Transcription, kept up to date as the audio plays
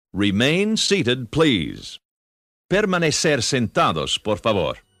Remain seated, please. Permanecer sentados, por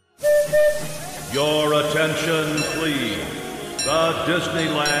favor. Your attention, please. The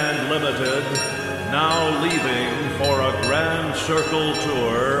Disneyland Limited now leaving for a grand circle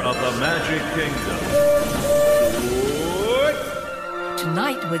tour of the Magic Kingdom.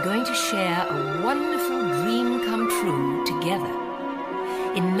 Tonight we're going to share a wonderful dream come true together.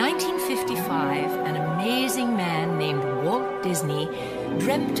 In 1955, an amazing man named Walt Disney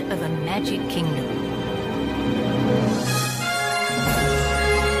dreamt of a magic kingdom.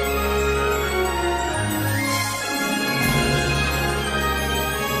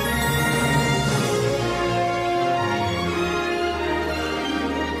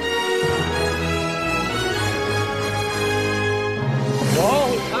 To all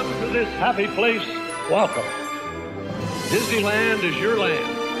who come to this happy place, welcome. Disneyland is your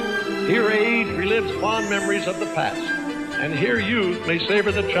land. Here age relives fond memories of the past, and here youth may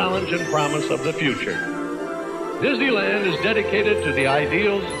savor the challenge and promise of the future. Disneyland is dedicated to the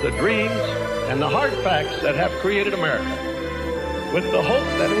ideals, the dreams, and the hard facts that have created America, with the hope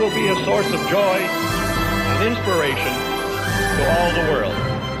that it will be a source of joy and inspiration to all the world.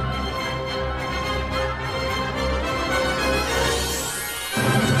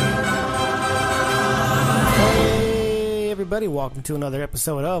 Everybody, welcome to another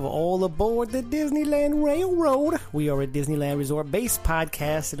episode of All Aboard the Disneyland Railroad. We are a Disneyland Resort-based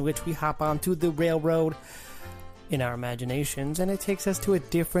podcast in which we hop onto the railroad in our imaginations, and it takes us to a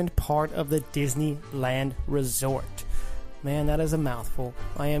different part of the Disneyland Resort. Man, that is a mouthful.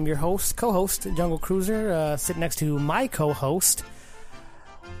 I am your host, co-host, Jungle Cruiser, sitting next to my co-host,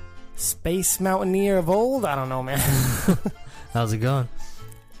 Space Mountaineer of old. I don't know, man. How's it going?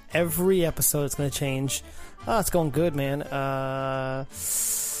 Every episode it's going to change. Oh, it's going good, man. Top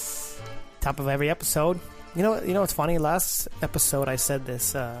of every episode. You know what's funny? Last episode I said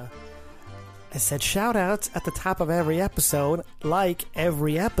this. I said shout outs at the top of every episode, like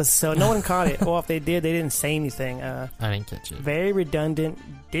every episode. No one caught it. Well, if they did, they didn't say anything. I didn't catch it. Very redundant.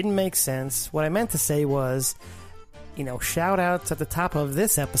 Didn't make sense. What I meant to say was, shout outs at the top of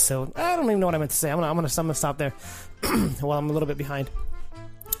this episode. I don't even know what I meant to say. I'm gonna stop there. While I'm a little bit behind.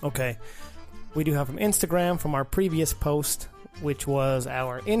 Okay. We do have from Instagram from our previous post, which was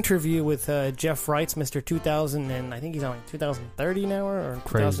our interview with Jeff Wrights, Mr. 2000, and I think he's on like 2030 now or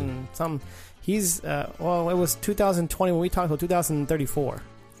 2000 something. He's it was 2020 when we talked about 2034.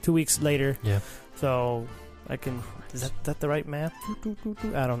 2 weeks later. Yeah. So is that the right math?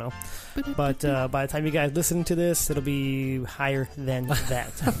 I don't know. But by the time you guys listen to this, it'll be higher than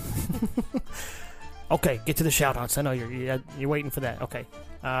that. Okay, get to the shout-outs. I know you're waiting for that. Okay.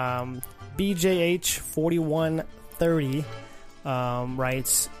 BJH4130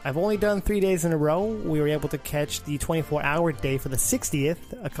 writes, I've only done 3 days in a row. We were able to catch the 24-hour day for the 60th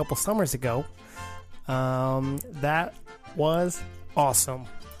a couple summers ago. That was awesome.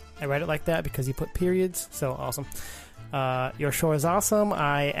 I read it like that because he put periods, so awesome. Your show is awesome.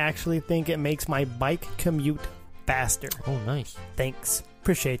 I actually think it makes my bike commute faster. Oh, nice. Thanks.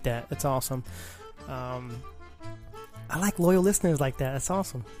 Appreciate that. That's awesome. I like loyal listeners like that. That's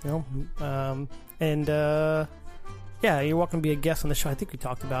awesome. Yeah, you're welcome to be a guest on the show. I think we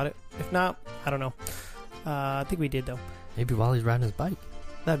talked about it. If not, I don't know. I think we did, though. Maybe while he's riding his bike.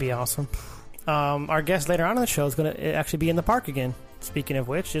 That'd be awesome. Our guest later on in the show is going to actually be in the park again. Speaking of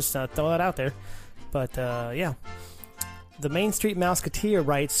which, just throw that out there. But, yeah. The Main Street Mouseketeer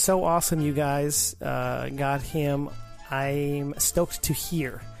writes, so awesome, you guys. Got him. I'm stoked to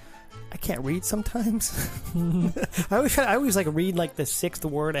hear. I can't read sometimes. I always read like the sixth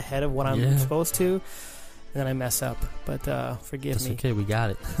word ahead of what I'm supposed to, and then I mess up. But forgive me. That's okay, we got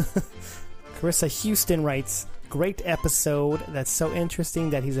it. Carissa Houston writes, great episode. That's so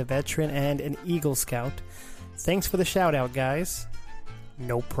interesting that he's a veteran and an Eagle Scout. Thanks for the shout out, guys.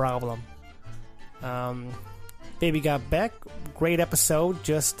 No problem. Baby Got Back, great episode.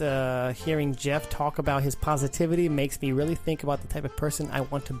 Just hearing Jeff talk about his positivity makes me really think about the type of person I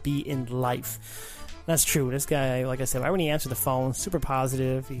want to be in life. That's true. This guy, like I said, right when he answered the phone, super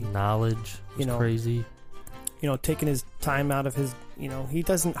positive. Knowledge was crazy. Taking his time out of his, he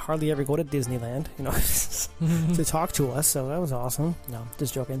doesn't hardly ever go to Disneyland, to talk to us. So that was awesome. No,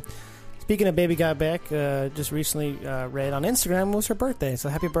 just joking. Speaking of Baby Got Back, just recently read on Instagram was her birthday. So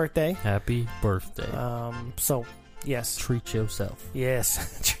happy birthday. Happy birthday. So, yes. Treat yourself.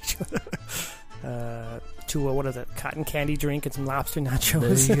 Yes. To, what is it, cotton candy drink and some lobster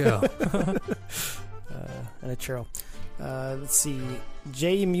nachos. There you go. And a churro. Let's see.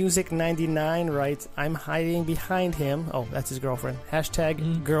 JMusic99 writes, I'm hiding behind him. Oh, that's his girlfriend.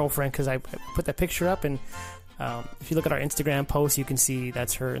 Hashtag girlfriend, because I put that picture up and If you look at our Instagram post, you can see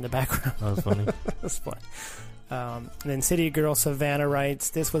that's her in the background. That was funny. That's fun. And then City Girl Savannah writes,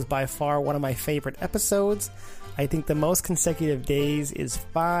 this was by far one of my favorite episodes. I think the most consecutive days is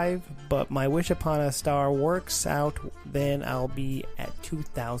 5, but my wish upon a star works out, then I'll be at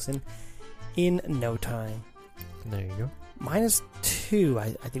 2,000 in no time. There you go. Mine is 2,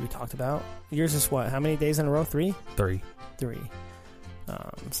 I think we talked about. Yours is what? How many days in a row? 3? 3.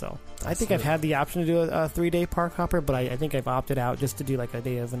 So I think I've had the option to do a 3-day park hopper, but I think I've opted out just to do like a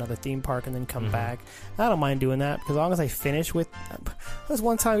day of another theme park and then come back. I don't mind doing that because as long as I finish with. There's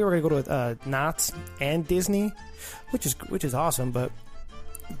one time we were going to go to Knott's and Disney, which is awesome, but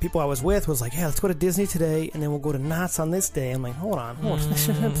people I was with was like, yeah, let's go to Disney today and then we'll go to Knott's on this day. I'm like, hold on.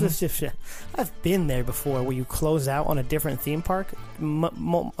 I've been there before where you close out on a different theme park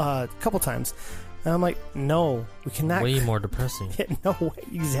a couple times. And I'm like, no, we cannot. Way more depressing. No way,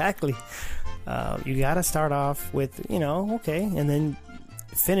 exactly. You got to start off with, okay, and then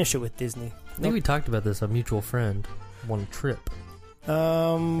finish it with Disney. I think we talked about this. A mutual friend won a trip.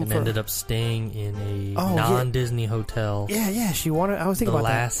 And ended up staying in a non-Disney hotel. Yeah, she wanted. I was thinking about that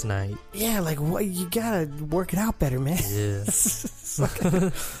last night. Yeah, like what? You gotta work it out better, man. Yeah.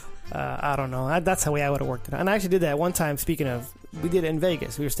 I don't know. That's the way I would have worked it out. And I actually did that one time. Speaking of, we did it in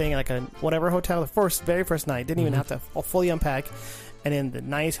Vegas. We were staying at like a whatever hotel the very first night. Didn't even have to fully unpack. And in the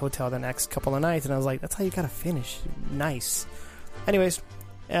nice hotel the next couple of nights. And I was like, that's how you gotta finish. Nice. Anyways,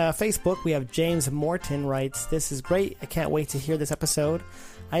 Facebook, we have James Morton writes, this is great. I can't wait to hear this episode.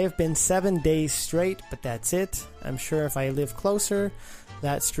 I have been 7 days straight, but that's it. I'm sure if I live closer,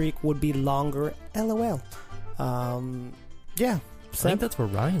 that streak would be longer. LOL. Yeah. I think that's where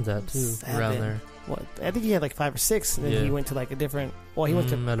Ryan's at too. 7. Around there. What? I think he had like 5 or 6, and then he went to like a different. Well, he went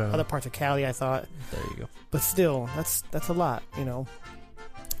to other parts of Cali, I thought. There you go. But still, that's a lot,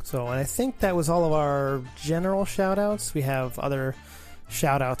 So, and I think that was all of our general shout-outs. We have other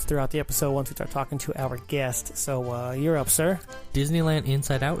shout-outs throughout the episode once we start talking to our guest. So, you're up, sir. Disneyland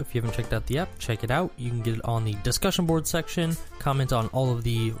Inside Out. If you haven't checked out the app, check it out. You can get it on the discussion board section, comment on all of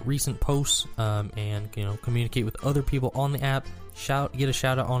the recent posts, and communicate with other people on the app. Get a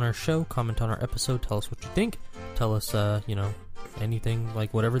shout out on our show, comment on our episode, tell us what you think, tell us anything,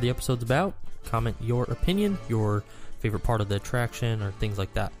 like whatever the episode's about. Comment your opinion, your favorite part of the attraction, or things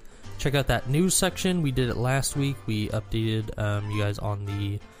like that. Check out that news section. We did it last week. We updated you guys on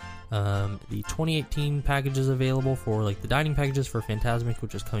the 2018 packages available for like the dining packages for Fantasmic,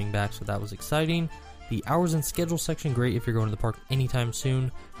 which is coming back, so that was exciting. The hours and schedule section, great if you're going to the park anytime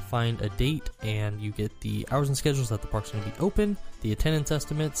soon. Find a date and you get the hours and schedules that the park's going to be open, the attendance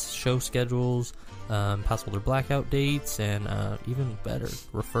estimates, show schedules, pass holder blackout dates, and even better,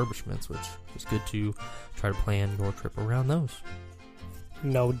 refurbishments, which is good to try to plan your trip around those.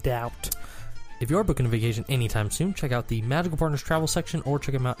 No doubt. If you are booking a vacation anytime soon, check out the Magical Partners Travel section or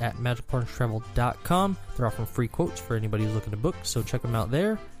check them out at magicalpartnerstravel.com. They're offering free quotes for anybody who's looking to book, so check them out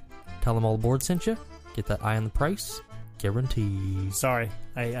there. Tell them All Aboard sent you. Get that eye on the price. Guarantee. Sorry,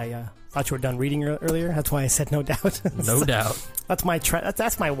 I thought you were done reading earlier. That's why I said no doubt. No doubt. That's my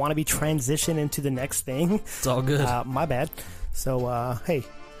that's my wannabe transition into the next thing. It's all good. My bad. So hey,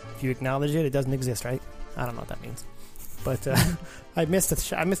 if you acknowledge it, it doesn't exist, right? I don't know what that means. But I missed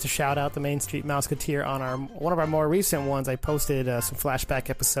a shout out, the Main Street Mouseketeer, on one of our more recent ones. I posted some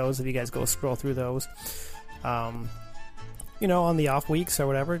flashback episodes. If you guys go scroll through those, on the off weeks or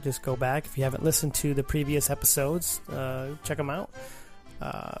whatever, just go back. If you haven't listened to the previous episodes, check them out.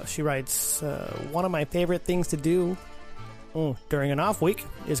 She writes, one of my favorite things to do during an off week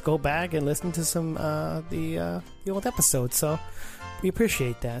is go back and listen to some the old episodes. So we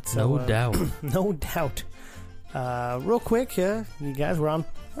appreciate that. So, no doubt. No doubt. Real quick, you guys, we're on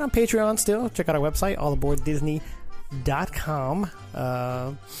Patreon still. Check out our website, allaboarddisney.com.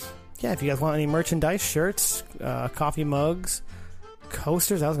 If you guys want any merchandise, shirts, coffee mugs,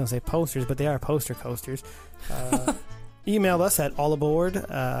 coasters. I was going to say posters, but they are poster coasters. Email us at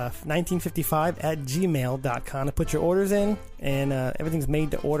allaboard1955@gmail.com to put your orders in. And everything's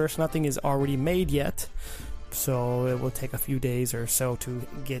made to order, so nothing is already made yet. So it will take a few days or so to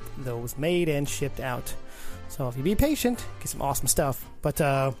get those made and shipped out. So if you be patient, get some awesome stuff. But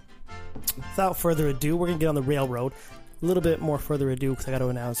without further ado, we're going to get on the railroad. A little bit more further ado because I got to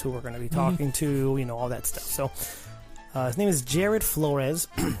announce who we're going to be talking to, all that stuff. So his name is Jared Flores.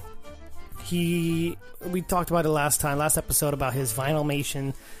 We talked about it last episode, about his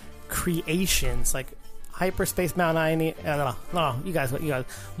Vinylmation creations, like Hyperspace Mountain. No, you guys,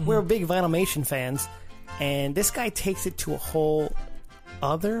 we're big Vinylmation fans, and this guy takes it to a whole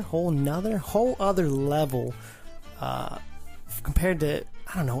other level compared to,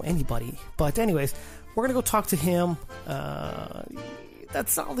 I don't know, anybody. But anyways, we're gonna go talk to him.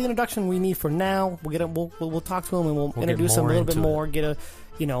 That's all the introduction we need for now. We'll talk to him and we'll introduce him a little bit more.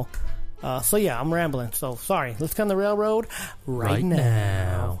 So yeah, I'm rambling. So sorry. Let's get on the railroad right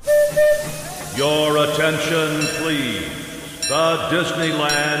now. Your attention, please. The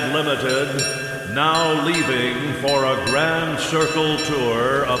Disneyland Limited now leaving for a grand circle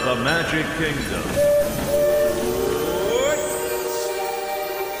tour of the Magic Kingdom.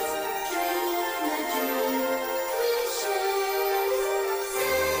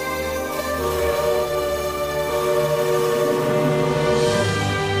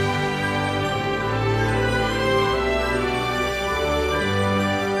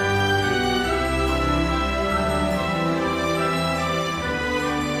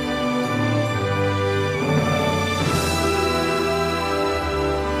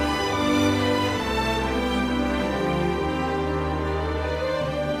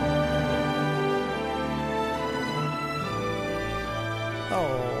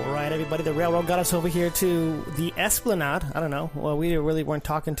 The railroad got us over here to the Esplanade. I don't know. Well, we really weren't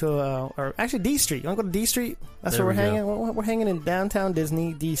talking to, or actually D Street. You want to go to D Street? That's where we're hanging. We're hanging in downtown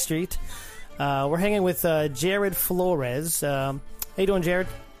Disney, D Street. We're hanging with Jared Flores. How you doing, Jared?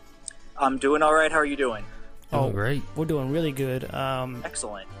 I'm doing all right. How are you doing? Great. We're doing really good.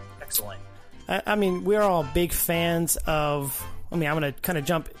 Excellent. I mean, we're all big fans of. I mean, I'm going to kind of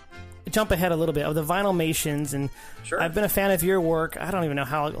jump ahead a little bit of the Vinylmations, and sure. I've been a fan of your work. I don't even know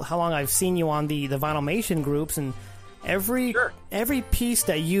how long I've seen you on the Vinylmation groups, and every piece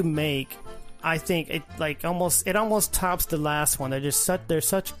that you make, I think it almost tops the last one. They're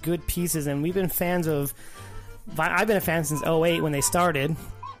such good pieces, and we've been fans of. I've been a fan since 2008 when they started.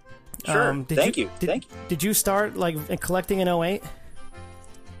 Sure. Thank you. Did you start collecting in 2008?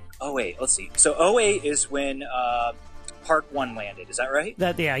 Oh wait, let's see. So 2008 is when Park 1 landed. Is that right?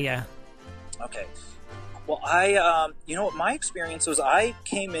 Yeah. Okay. Well, I my experience was I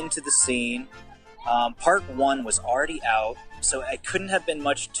came into the scene. Park 1 was already out, so it couldn't have been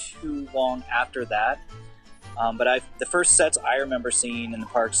much too long after that. But the first sets I remember seeing in the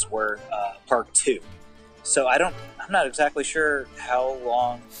parks were Park 2. So I'm not exactly sure how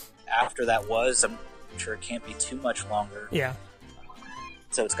long after that was. I'm sure it can't be too much longer. Yeah.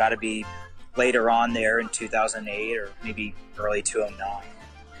 So it's got to be later on there in 2008 or maybe early 2009.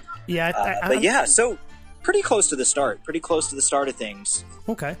 Yeah. So pretty close to the start of things.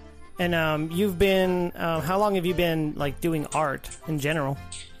 Okay. And you've been, how long have you been doing art in general?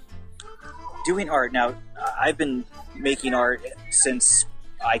 Doing art. Now, I've been making art since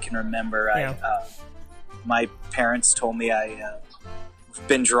I can remember. Yeah. My parents told me I've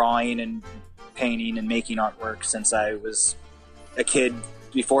been drawing and painting and making artwork since I was a kid,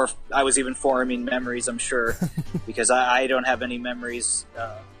 before I was even forming memories, I'm sure, because I don't have any memories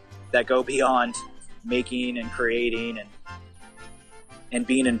that go beyond making and creating and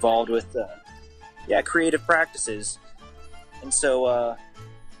being involved with creative practices. And so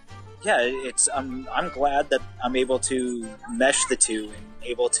I'm glad that I'm able to mesh the two and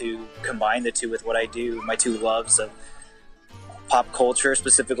able to combine the two with what I do, my two loves of pop culture,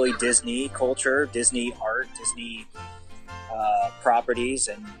 specifically Disney culture, Disney art, Disney properties,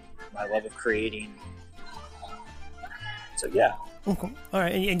 and my love of creating. So yeah. Okay. All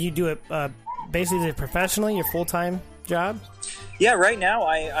right, and you do it basically professionally, your full-time job? Yeah, right now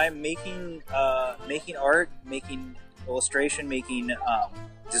I'm making art, making illustration, making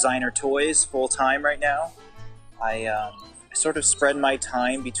designer toys full-time right now. I sort of spread my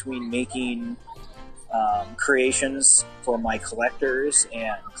time between making creations for my collectors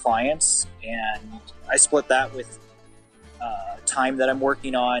and clients, and I split that with time that I'm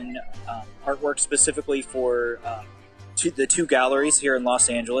working on artwork specifically for the two galleries here in Los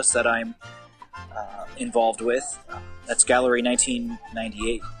Angeles that I'm involved with. That's Gallery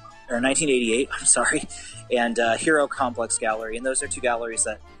 1988, I'm sorry, and Hero Complex Gallery. And those are two galleries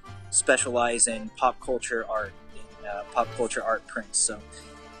that specialize in pop culture art, pop culture art prints. So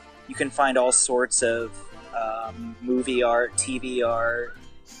you can find all sorts of movie art, TV art,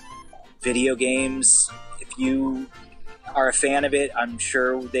 video games. If you are a fan of it, I'm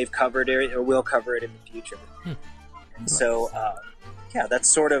sure they've covered it or will cover it in the future. And so, that's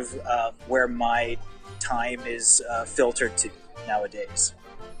sort of where my time is filtered to nowadays.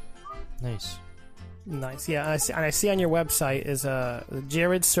 Nice. Yeah, I see on your website is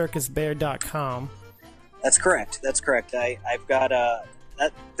jaredcircusbear.com. That's correct. I've got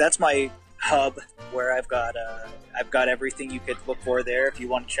that's my hub where I've got everything you could look for there. If you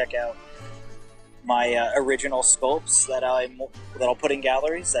want to check out my original sculpts that I'll put in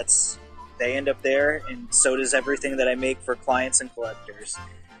galleries, they end up there, and so does everything that I make for clients and collectors.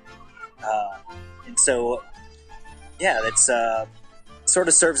 And so, yeah, that's sort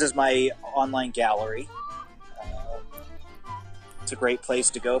of serves as my online gallery. It's a great place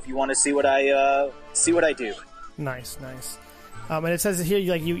to go if you want to see what I do. Nice. And it says here,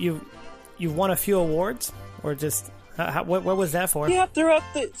 like you've won a few awards, or just what was that for? Yeah, throughout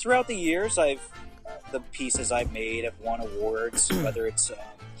the years, the pieces I've made have won awards, whether it's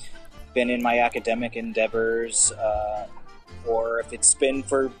been in my academic endeavors, or if it's been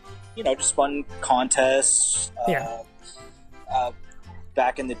for just fun contests.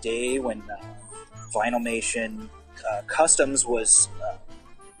 Back in the day when Vinylmation customs was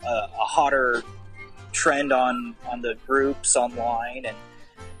a hotter trend on the groups online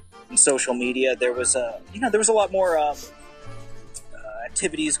and social media, there was a lot more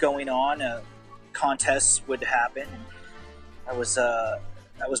activities going on. Contests would happen. I was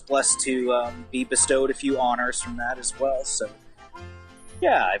blessed to be bestowed a few honors from that as well. So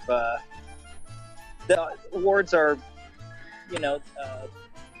yeah, the awards are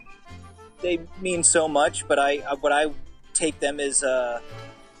they mean so much, but what I take them as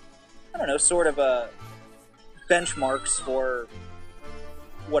sort of a benchmarks for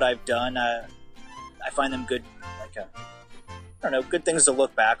what I've done. I find them good, good things to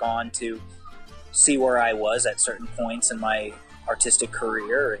look back on to see where I was at certain points in my artistic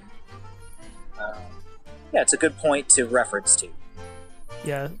career, and it's a good point to reference to.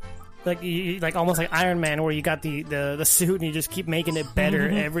 Yeah. Like almost like Iron Man, where you got the suit and you just keep making it better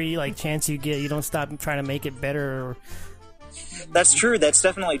every chance you get. You don't stop trying to make it better. That's true. That's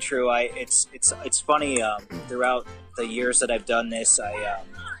definitely true. It's funny. Throughout the years that I've done this, I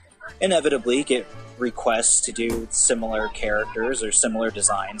inevitably get requests to do similar characters or similar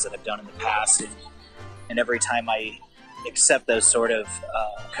designs that I've done in the past, and every time I accept those sort of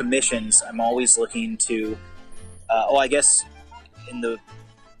commissions, I'm always looking to, I guess in the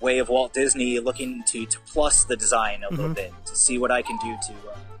way of Walt Disney, looking to plus the design a little bit, to see what I can do to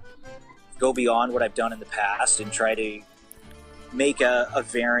go beyond what I've done in the past and try to make a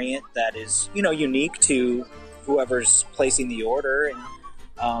variant that is unique to whoever's placing the order.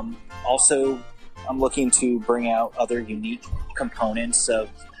 And also I'm looking to bring out other unique components of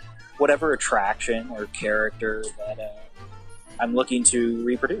whatever attraction or character that I'm looking to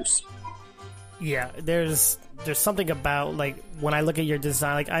reproduce. Yeah, there's something about, when I look at your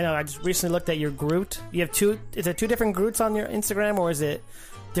design, I know I just recently looked at your Groot. You have is it two different Groots on your Instagram, or is it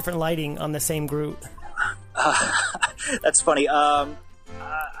different lighting on the same Groot? That's funny.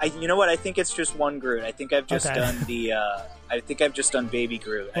 You know what? I think it's just one Groot. I think I've just done done Baby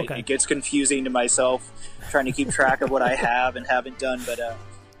Groot. Okay. It gets confusing to myself trying to keep track of what I have and haven't done, but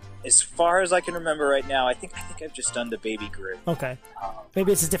as far as I can remember right now, I think I've just done the Baby Groot. Okay.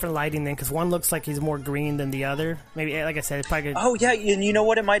 Maybe it's just different lighting then, because one looks like he's more green than the other. Maybe, like I said, it's probably good. Oh, yeah, and you know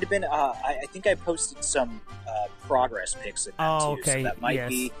what it might have been? I think I posted some progress pics of that, too. Okay. So that might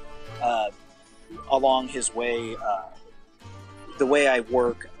be along his way, the way I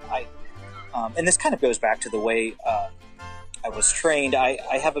work. And this kind of goes back to the way I was trained.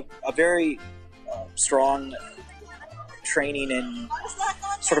 I have a very strong training in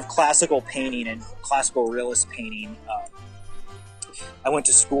sort of classical painting and classical realist painting. I went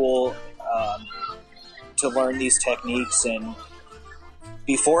to school to learn these techniques, and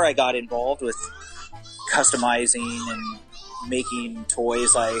before I got involved with customizing and making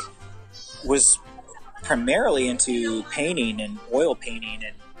toys, I was primarily into painting and oil painting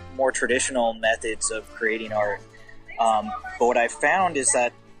and more traditional methods of creating art. But what I've found is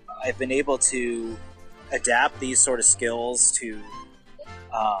that I've been able to adapt these sort of skills to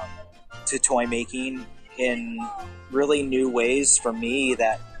toy making in really new ways for me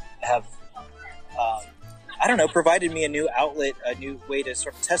that have, provided me a new outlet, a new way to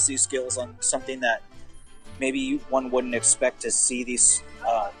sort of test these skills on something that maybe one wouldn't expect to see these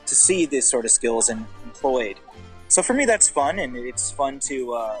sort of skills employed. So for me, that's fun, and it's fun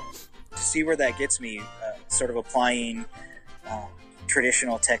to see where that gets me, sort of applying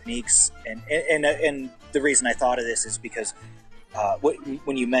traditional techniques. And the reason I thought of this is because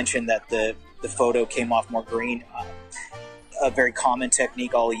when you mentioned that the photo came off more green, a very common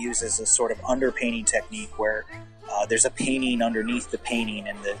technique I'll use is a sort of underpainting technique where there's a painting underneath the painting,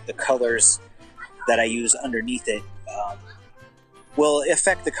 and the colors that I use underneath it will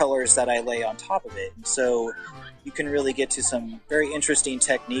affect the colors that I lay on top of it. And so you can really get to some very interesting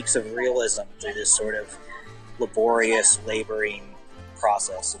techniques of realism through this sort of laborious, laboring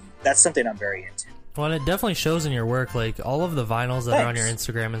process. And that's something I'm very into. Well, it definitely shows in your work. All of the vinyls that are on your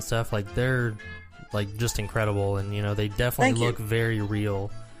Instagram and stuff, they're just incredible, and they definitely look very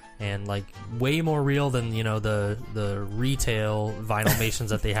real. and like way more real than the retail Vinylmations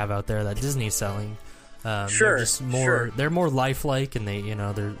that they have out there that Disney's selling. Sure, they're just more sure. They're more lifelike, and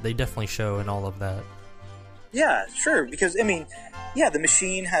they definitely show in all of that. Yeah, sure. Because I mean, yeah, the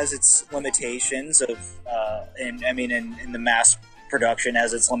machine has its limitations of, and I mean, in the mass production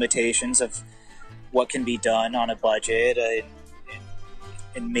has its limitations of what can be done on a budget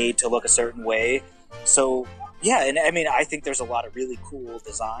and made to look a certain way. So yeah, and I mean, I think there's a lot of really cool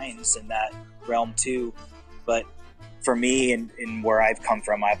designs in that realm too. But for me, and where I've come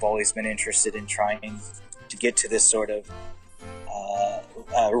from, I've always been interested in trying to get to this sort of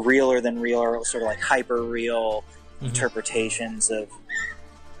realer than real, or sort of like hyper real interpretations of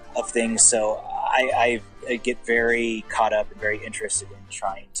things. So I get very caught up and very interested in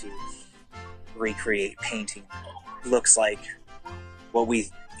trying to recreate painting that looks like what we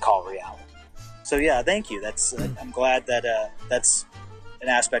call reality. So yeah, thank you. That's I'm glad that that's an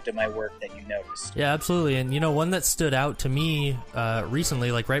aspect of my work that you noticed. Yeah, absolutely. And one that stood out to me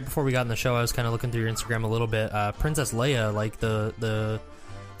recently, like right before we got in the show, I was kind of looking through your Instagram a little bit. Princess Leia, like the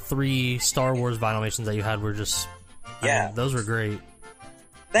 3 Star Wars Vinylmations that you had were just, I mean, those were great.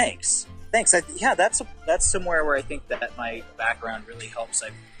 Thanks. That's somewhere where I think that my background really helps.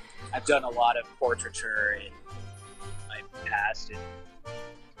 I've done a lot of portraiture in my past,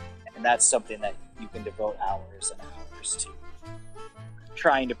 and that's something that you can devote hours and hours to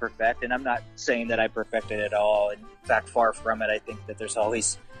trying to perfect. And I'm not saying that I perfected it all. In fact, far from it. I think that there's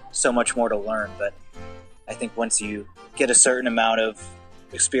always so much more to learn. But I think once you get a certain amount of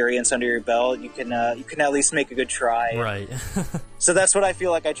experience under your belt, you can at least make a good try. Right. So that's what I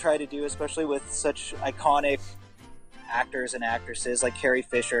feel like I try to do, especially with such iconic actors and actresses like Carrie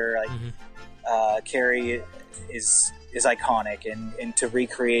Fisher. Like Carrie is iconic, and to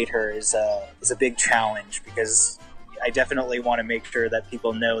recreate her is a big challenge, because I definitely want to make sure that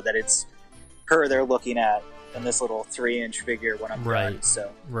people know that it's her they're looking at in this little 3-inch figure when I'm done.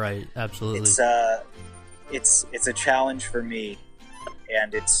 So right, absolutely. It's a challenge for me,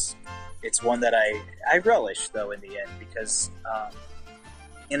 and it's one that I relish though in the end, because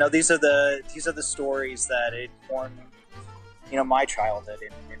these are the stories that inform my childhood,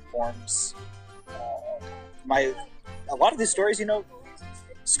 and informs a lot of these stories,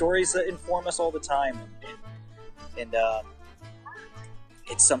 stories that inform us all the time, and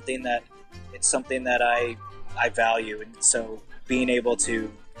it's something that I value. And so being able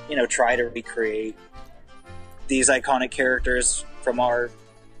to try to recreate these iconic characters from our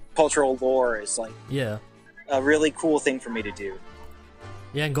cultural lore is like a really cool thing for me to do.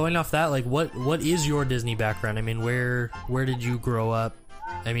 Yeah, and going off that, like what is your Disney background? I mean, where did you grow up?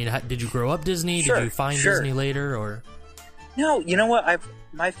 I mean, did you grow up Disney? Sure, did you find Disney later, or? No, you know what?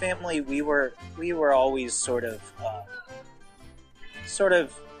 My family, we were always sort of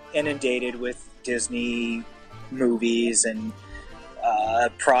inundated with Disney movies and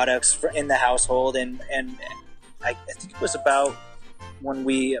products in the household, and I think it was about when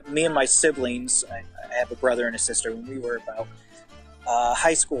me and my siblings, I have a brother and a sister, when we were about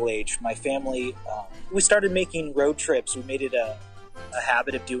high school age, my family, we started making road trips. We made it a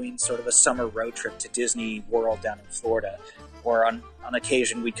habit of doing sort of a summer road trip to Disney World down in Florida, or on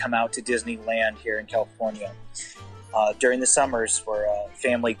occasion we'd come out to Disneyland here in California during the summers for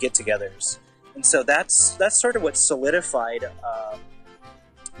family get-togethers. And so that's sort of what solidified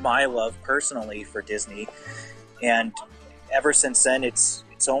my love personally for Disney. And ever since then, it's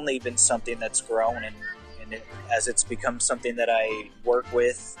only been something that's grown, and as it's become something that I work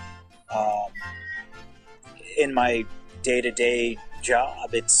with in my day-to-day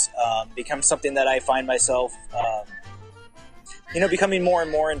job, it's become something that I find myself becoming more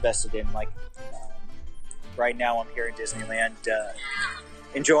and more invested in. Like right now I'm here in Disneyland,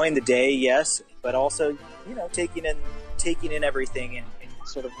 enjoying the day, yes, but also taking in everything and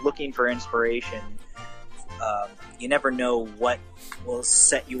sort of looking for inspiration. You never know what will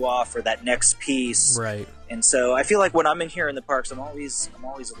set you off for that next piece, right? And so I feel like when I'm in here in the parks, I'm always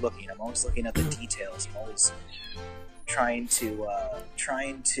looking. I'm always looking at the details. I'm always trying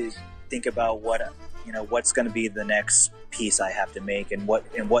to think about what's going to be the next piece I have to make, and what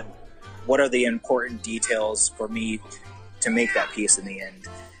are the important details for me to make that piece in the end.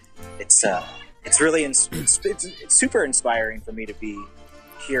 It's really it's super inspiring for me to be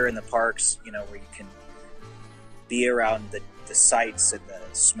here in the parks, where you can be around the sights and the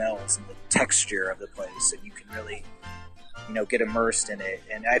smells and the texture of the place, and you can really get immersed in it.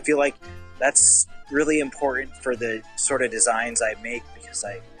 And I feel like that's really important for the sort of designs I make, because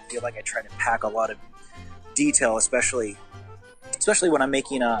I feel like I try to pack a lot of detail, especially when I'm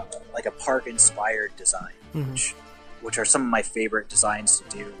making a park inspired design, which which are some of my favorite designs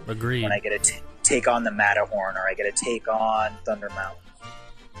to do. Agreed. When I get to take on the Matterhorn, or I get to take on Thunder Mountain,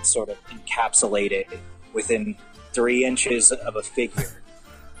 sort of encapsulate it within 3 inches of a figure.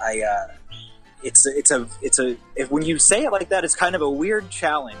 When you say it like that, it's kind of a weird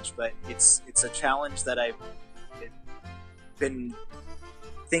challenge, but it's a challenge that I've been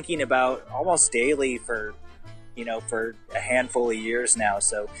thinking about almost daily for a handful of years now.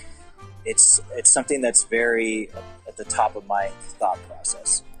 So it's something that's very at the top of my thought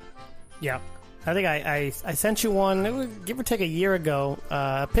process. Yeah. I think I sent you one, it was, give or take a year ago,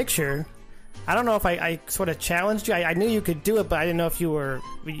 a picture. I don't know if I sort of challenged you. I knew you could do it, but I didn't know if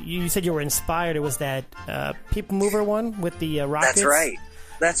you said you were inspired. It was that People Mover one with the rockets.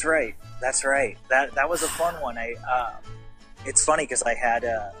 That's right. That was a fun one. It's funny because I had,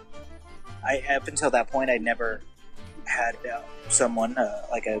 up until that point, I'd never had someone,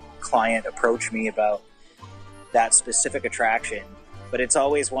 like a client, approach me about that specific attraction. But it's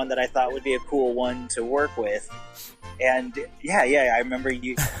always one that I thought would be a cool one to work with. And I remember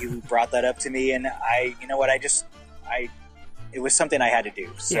you brought that up to me, and it was something I had to do.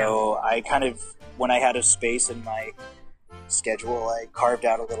 So I kind of, when I had a space in my schedule, I carved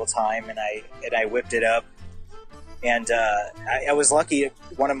out a little time and I whipped it up. And I was lucky.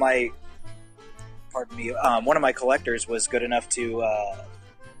 One of my collectors was good enough to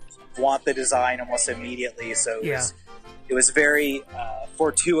want the design almost immediately. So it was very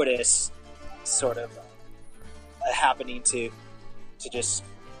fortuitous, sort of happening to just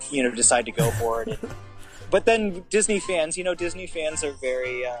decide to go for it. But then Disney fans are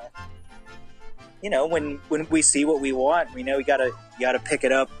very when we see what we want, we know you gotta pick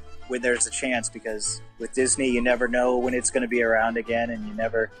it up when there's a chance, because with Disney you never know when it's going to be around again, and you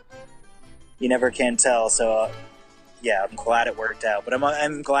never can tell. So I'm glad it worked out. But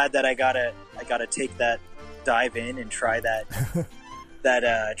I'm glad that I gotta take that dive in and try that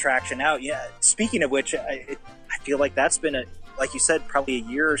attraction out. Yeah. Speaking of which, I feel like that's been like you said, probably a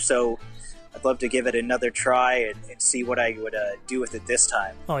year or so. I'd love to give it another try and see what I would do with it this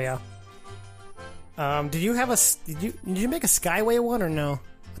time. Oh yeah. Did you make a Skyway one or no?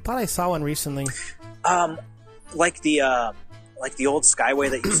 I thought I saw one recently. Like the old Skyway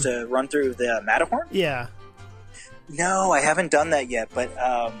that used to run through the Matterhorn? Yeah. No, I haven't done that yet, but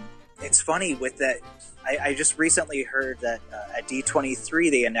it's funny with that. I just recently heard that at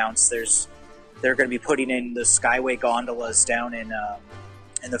D23 they announced they're going to be putting in the Skyway gondolas down in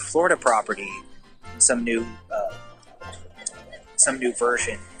the Florida property, some new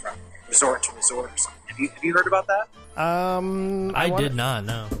version from resort to resort or something. Have you heard about that? I did not.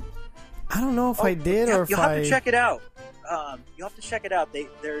 No. I don't know if I did or if you'll have to check it out. You'll have to check it out.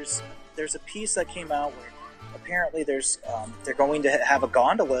 There's a piece that came out where apparently they're going to have a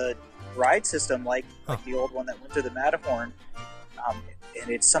gondola ride system like the old one that went to the Matterhorn, and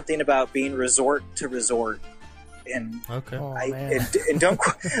it's something about being resort to resort. And don't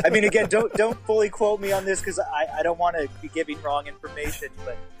fully quote me on this, because I don't want to be giving wrong information,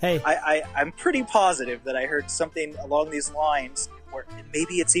 but hey, I'm pretty positive that I heard something along these lines, or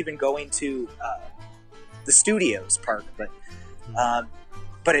maybe it's even going to the studios park, but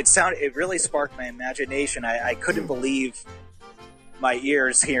it really sparked my imagination. I couldn't believe my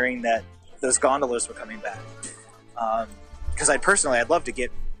ears hearing that those gondolas were coming back, because I'd love to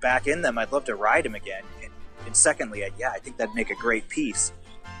get back in them. I'd love to ride them again. And secondly, I think that'd make a great piece.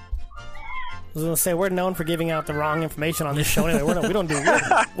 I was going to say, we're known for giving out the wrong information on this show. Anyway,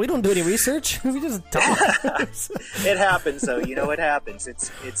 we don't do any research. We just talk. It happens, though. It happens.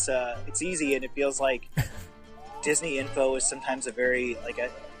 It's easy, and it feels like Disney info is sometimes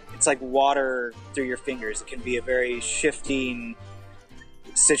it's like water through your fingers. It can be a very shifting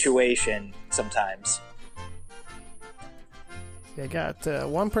situation sometimes. I got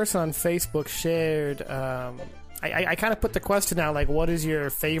one person on Facebook shared. I kind of put the question out, like, what is your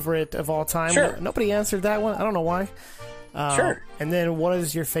favorite of all time? Sure. Nobody answered that one. I don't know why. Sure. And then, what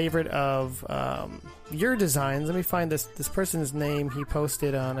is your favorite of your designs? Let me find this person's name. He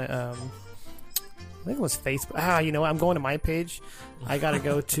posted on I think it was Facebook. I'm going to my page. I got to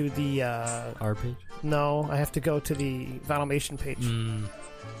go to the our page. No, I have to go to the Vinylmation page.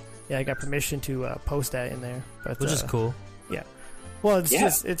 Yeah, I got permission to post that in there, which is cool. Yeah. Well,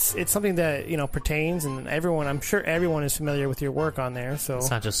 it's something that pertains, and I'm sure everyone is familiar with your work on there. So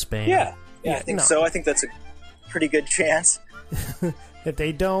it's not just spam. Yeah, I think so. I think that's a pretty good chance. If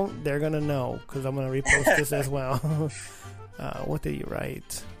they don't, they're gonna know, because I'm gonna repost this as well. What did you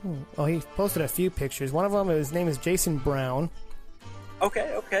write? Oh, he posted a few pictures. One of them, his name is Jason Brown.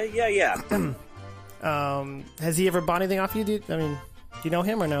 Okay, yeah. Has he ever bought anything off you? Do you know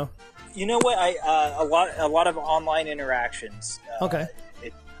him or no? You know what? A lot of online interactions. Okay.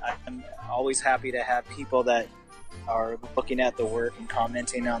 I'm always happy to have people that are looking at the work and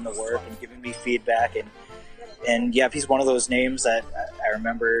commenting on the work and giving me feedback, and yeah, he's one of those names that I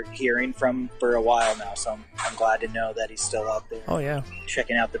remember hearing from for a while now. So I'm glad to know that he's still out there. Oh yeah,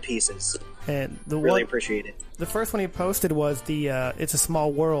 checking out the pieces. And really appreciate it. The first one he posted was the "It's a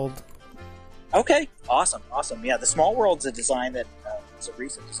Small World." Okay, awesome. Yeah, the Small World's a design that is a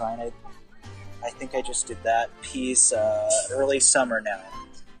recent design. I think I just did that piece early summer now,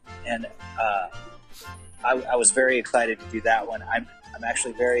 and I was very excited to do that one. I'm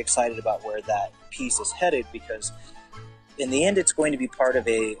actually very excited about where that piece is headed, because in the end it's going to be part of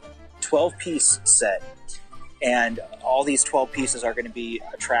a 12-piece set, and all these 12 pieces are going to be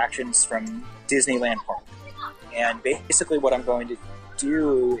attractions from Disneyland Park. And basically what I'm going to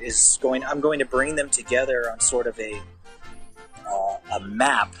do is I'm going to bring them together on sort of a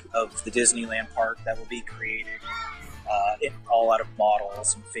map of the Disneyland Park that will be created all out of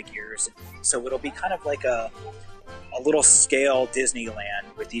models and figures. So it'll be kind of like a little scale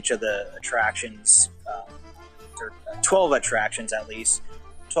Disneyland with each of the attractions, or 12 attractions at least,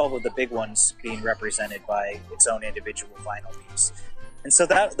 12 of the big ones being represented by its own individual vinyl piece. And so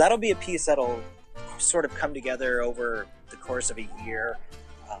that'll be a piece that'll sort of come together over the course of a year.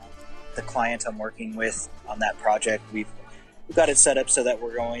 The client I'm working with on that project, we've got it set up so that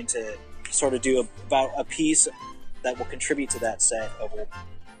we're going to sort of do about a piece that will contribute to that set over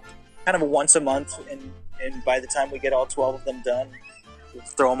kind of once a month, and by the time we get all 12 of them done, we'll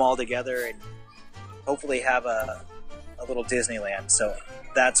throw them all together and hopefully have a little Disneyland. So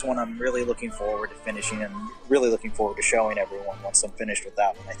that's one I'm really looking forward to finishing, and really looking forward to showing everyone once I'm finished with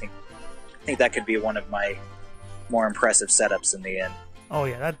that one. I think that could be one of my more impressive setups in the end. Oh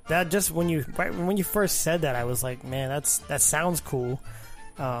yeah, that just when you first said that, I was like, man, that sounds cool.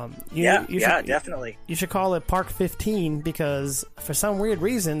 Definitely. You should call it Park 15, because for some weird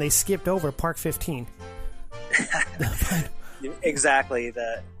reason they skipped over Park 15. Exactly,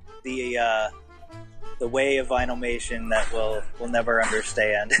 the way of Vinylmation that we'll never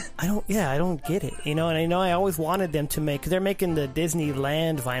understand. I don't get it. And I know I always wanted them to make, because they're making the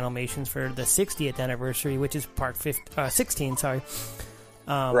Disneyland Vinylmations for the 60th anniversary, which is Park 16. Sorry.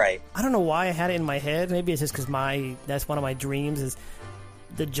 Right. I don't know why I had it in my head. Maybe it's just because that's one of my dreams is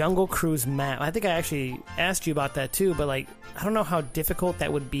the Jungle Cruise map. I think I actually asked you about that too, but I don't know how difficult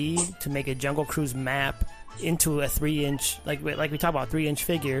that would be to make a Jungle Cruise map into a 3-inch, like we talk about 3-inch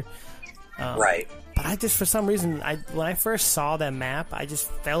figure. Right. But I just, for some reason, when I first saw that map, I just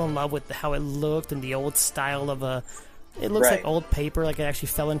fell in love with how it looked and the old style of it looks like old paper, like it actually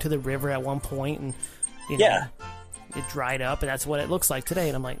fell into the river at one point, and it dried up, and that's what it looks like today.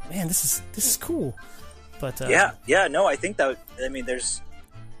 And I'm like, man, this is cool. But no, I think that, there's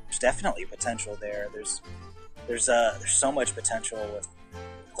definitely potential there. There's so much potential with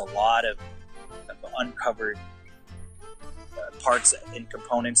a lot of uncovered parts and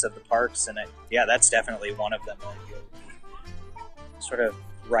components of the parks, and that's definitely one of them. Sort of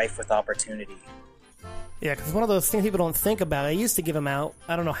rife with opportunity. Yeah, because one of those things people don't think about. I used to give them out,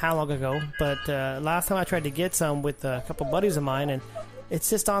 I don't know how long ago, but last time I tried to get some with a couple buddies of mine, and it's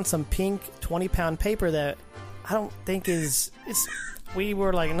just on some pink 20-pound paper that I don't think is... We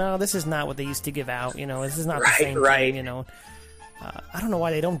were like, no, this is not what they used to give out. This is not the same thing. I don't know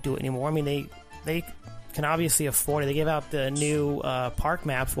why they don't do it anymore. I mean, they can obviously afford it. They give out the new park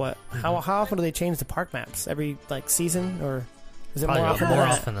maps. How often do they change the park maps? Every season, or is it Probably more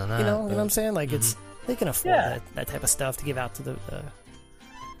often than that? You know what I'm saying? They can afford that type of stuff to give out to the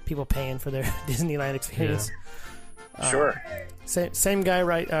people paying for their Disneyland experience. Yeah. Sure. Same guy,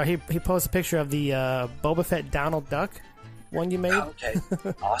 right? He posted a picture of the Boba Fett Donald Duck one you made. Okay.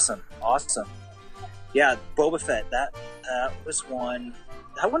 Awesome. Yeah, Boba Fett. That was one.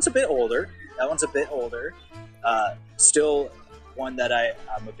 That one's a bit older. Still one that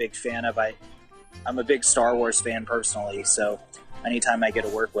I'm a big fan of. I'm a big Star Wars fan personally, so anytime I get to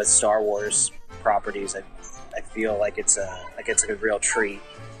work with Star Wars properties, I feel like it's a real treat.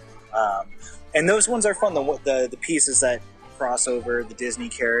 And those ones are fun. The pieces that cross over the Disney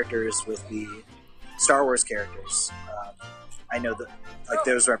characters with the Star Wars characters. I know that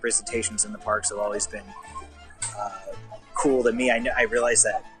those representations in the parks have always been cool to me. I realize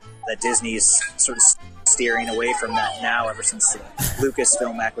that Disney's sort of steering away from that now ever since the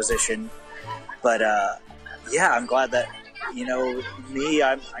Lucasfilm acquisition. But I'm glad that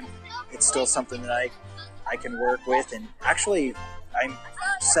it's still something that I can work with. And actually, I'm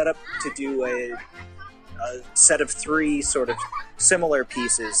set up to do a set of 3 sort of similar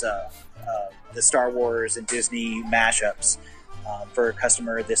pieces, the Star Wars and Disney mashups. for a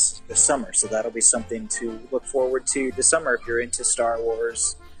customer this summer. So that'll be something to look forward to this summer if you're into Star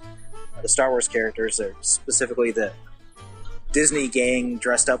Wars. The Star Wars characters, are specifically the Disney gang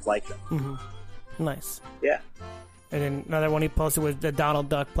dressed up like them. Mm-hmm. Nice. Yeah. And then another one he posted was the Donald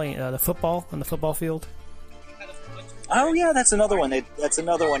Duck playing the football on the football field. Oh yeah, that's another one. That's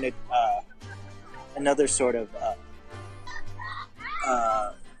another one. Another sort of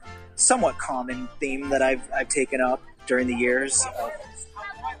somewhat common theme that I've taken up during the years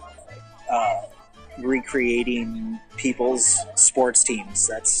of recreating people's sports teams.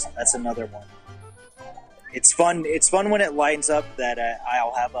 That's another one. It's fun. It's fun when it lines up that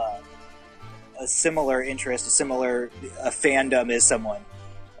I'll have a similar interest, a fandom as someone,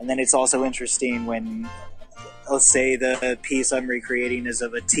 and then it's also interesting when, let's say, the piece I'm recreating is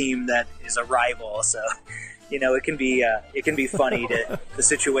of a team that is a rival. So, it can be funny to the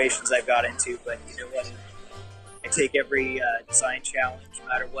situations I've got into. But you know what? I take every design challenge, no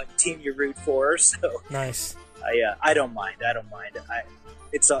matter what team you root for. So nice. I don't mind.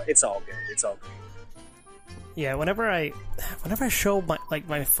 It's all good. It's all good. Yeah, whenever I show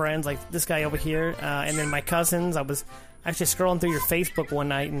my friends, like this guy over here, and then my cousins, I was actually scrolling through your Facebook one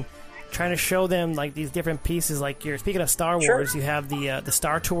night and trying to show them like these different pieces. Like you're speaking of Star Wars, you have the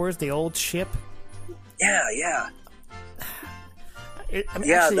Star Tours, the old ship. Yeah.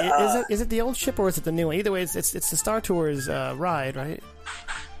 Actually, is it the old ship or is it the new one? Either way, it's the Star Tours ride, right?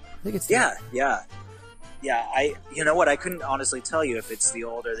 I think it's yeah. You know what? I couldn't honestly tell you if it's the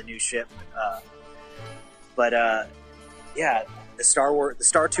old or the new ship. But the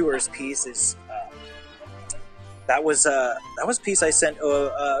Star Tours piece is that was a piece I sent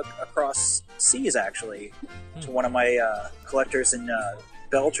across seas actually to one of my collectors in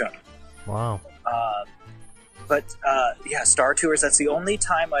Belgium. Wow. But Star Tours. That's the only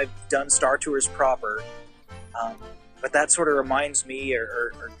time I've done Star Tours proper. But that sort of reminds me,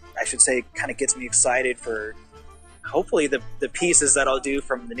 or I should say, kind of gets me excited for hopefully the pieces that I'll do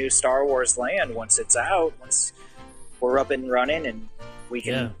from the new Star Wars land once it's out, once we're up and running and we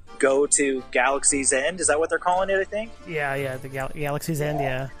can go to Galaxy's End. Is that what they're calling it, I think? Yeah, the Galaxy's End,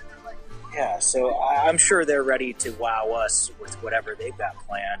 yeah. Yeah, so I'm sure they're ready to wow us with whatever they've got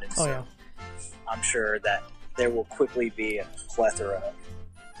planned. And so I'm sure that there will quickly be a plethora of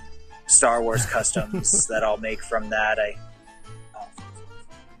Star Wars customs that I'll make from that.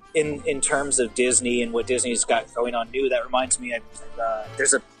 In terms of Disney and what Disney's got going on new, that reminds me, I've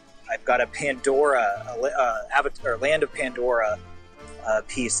got a Pandora, Avatar, Land of Pandora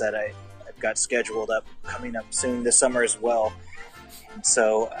piece that I've got scheduled coming up soon this summer as well. And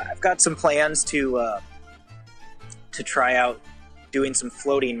so I've got some plans to try out doing some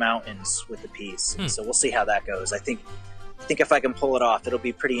floating mountains with the piece. So we'll see how that goes. I think if I can pull it off, it'll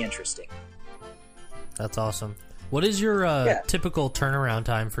be pretty interesting. That's awesome. What is your typical turnaround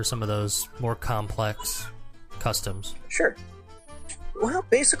time for some of those more complex customs? Sure. Well,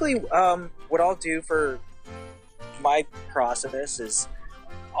 basically, what I'll do for my process is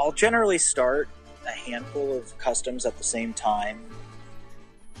I'll generally start a handful of customs at the same time.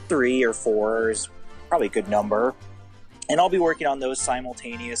 3 or 4 is probably a good number. And I'll be working on those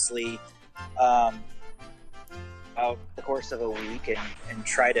simultaneously out the course of a week and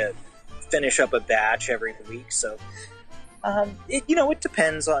try to finish up a batch every week. So, it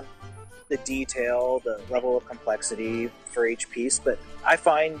depends on the detail, the level of complexity for each piece. But I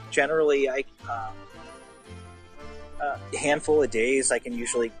find generally a handful of days I can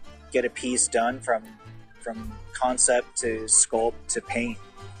usually get a piece done from concept to sculpt to paint.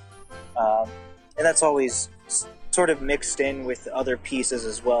 And that's always sort of mixed in with other pieces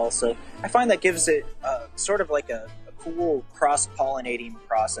as well. So I find that gives it sort of like a cool cross-pollinating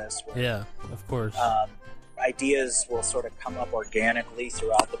process. Yeah, of course. Ideas will sort of come up organically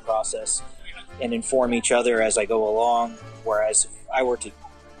throughout the process and inform each other as I go along, whereas if I were to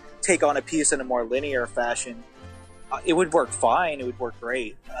take on a piece in a more linear fashion, it would work fine, it would work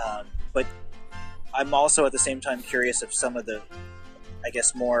great. But I'm also at the same time curious if some of the, I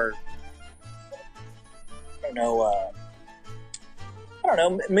guess, more, I don't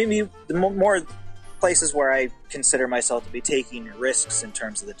know, maybe the more places where I consider myself to be taking risks in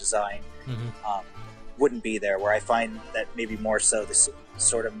terms of the design wouldn't be there, where I find that maybe more so this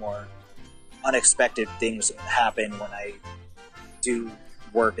sort of more unexpected things happen when I do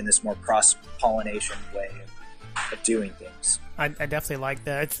work in this more cross-pollination way of doing things. I definitely like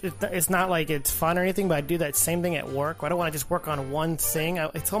that. It's not like it's fun or anything, but I do that same thing at work. I don't want to just work on one thing.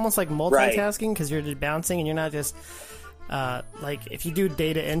 It's almost like multitasking because you're just bouncing and you're not just like if you do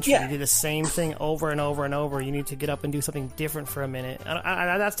data entry, you do the same thing over and over and over. You need to get up and do something different for a minute.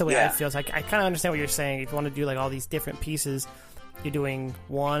 That's the way I feel. So I kind of understand what you're saying. If you want to do like all these different pieces, you're doing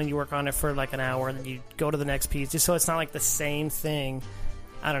one and you work on it for like an hour, and then you go to the next piece, just so it's not like the same thing.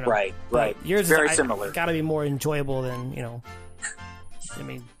 I don't know. Right. Yours very is similar. Got to be more enjoyable than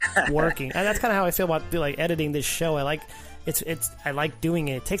working. And that's kind of how I feel about like editing this show. I like I like doing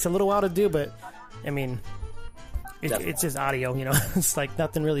it. It takes a little while to do, but I mean, it's just audio. It's like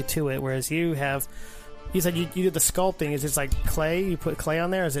nothing really to it. Whereas you said you do the sculpting. Is it like clay? You put clay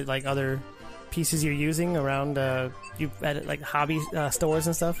on there? Is it like other pieces you're using around you at like hobby stores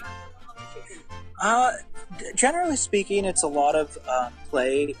and stuff? Generally speaking, it's a lot of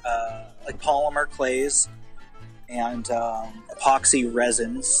clay, like polymer clays, and epoxy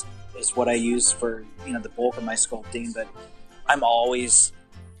resins is what I use for the bulk of my sculpting. But I'm always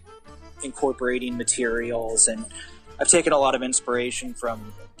incorporating materials, and I've taken a lot of inspiration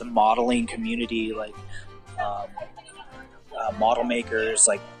from the modeling community, like model makers,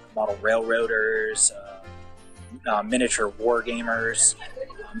 like model railroaders, miniature wargamers.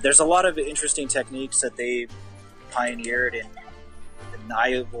 There's a lot of interesting techniques that they pioneered, and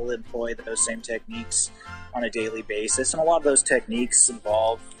I will employ those same techniques on a daily basis. And a lot of those techniques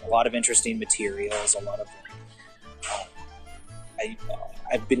involve a lot of interesting materials, a lot of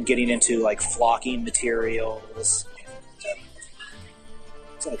I've been getting into like flocking materials,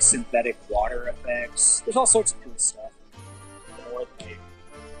 it's like synthetic water effects. There's all sorts of cool stuff. The more that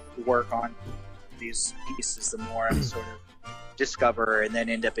you work on these pieces, the more I sort of discover and then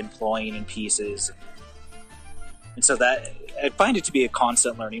end up employing in pieces. And so that I find it to be a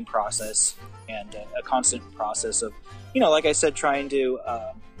constant learning process, and a constant process of, like I said, trying to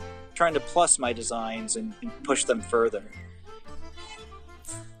plus my designs and push them further.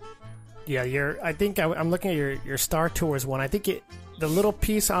 Yeah, I think I'm looking at your Star Tours one. I think the little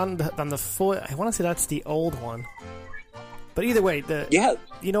piece on the foot, I want to say that's the old one. But either way,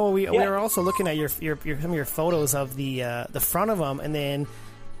 we were also looking at some of your photos of the front of them, and then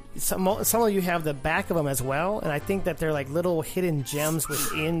some of you have the back of them as well. And I think that they're like little hidden gems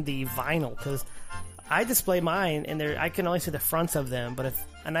within the vinyl, because I display mine and I can only see the fronts of them. But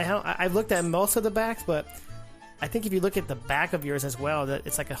I've looked at most of the backs, but I think if you look at the back of yours as well, that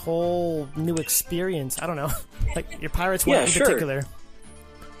it's like a whole new experience. I don't know, like your Pirates one in particular.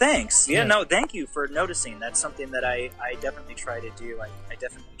 Thanks. Yeah, no, thank you for noticing. That's something that I definitely try to do. I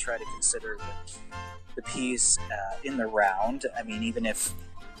definitely try to consider the piece in the round. I mean, even if,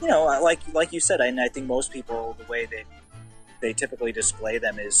 like you said, I think most people, the way they typically display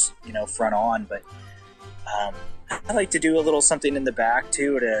them is, front on. But I like to do a little something in the back,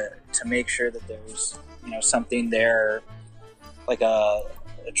 too, to make sure that there's, something there, like a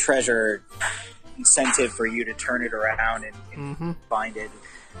treasure incentive for you to turn it around and find it.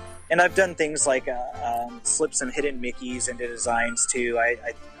 And I've done things like slip some hidden Mickeys into designs too. I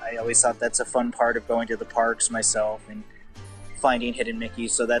always thought that's a fun part of going to the parks myself and finding hidden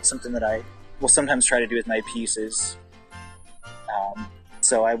Mickeys. So that's something that I will sometimes try to do with my pieces.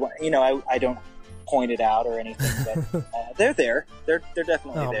 So I don't point it out or anything, but they're there. They're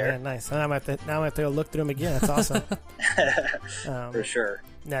definitely there. Oh man, nice. And I'm have to look through them again. That's awesome. For sure.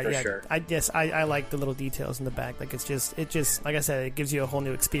 Sure. I like the little details in the back. Like it just like I said, it gives you a whole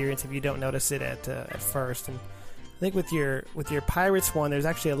new experience if you don't notice it at first. And I think with your Pirates one, there's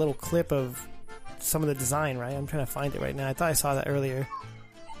actually a little clip of some of the design, right? I'm trying to find it right now. I thought I saw that earlier,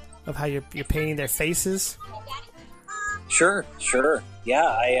 of how you're painting their faces. Sure.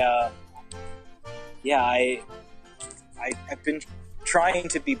 Yeah, I've been trying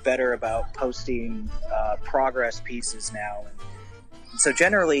to be better about posting progress pieces now, and so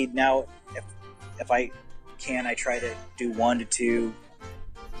generally now, if I can, I try to do 1 to 2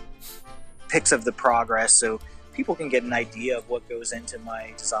 pics of the progress, so people can get an idea of what goes into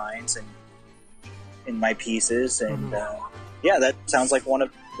my designs and in my pieces. And that sounds like one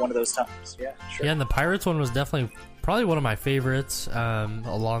of those times. Yeah, sure. Yeah, and the Pirates one was definitely probably one of my favorites,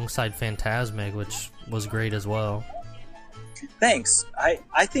 alongside Phantasmic, which was great as well. Thanks.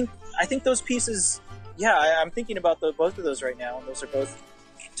 I think those pieces. Yeah, I'm thinking about both of those right now, and those are both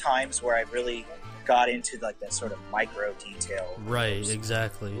times where I really got into like that sort of micro detail. Right,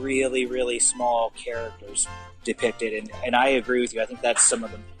 exactly. Really, really small characters depicted, and I agree with you. I think that's some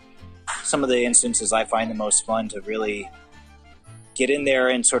of the instances I find the most fun, to really get in there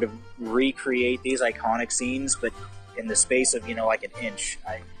and sort of recreate these iconic scenes, but in the space of like an inch.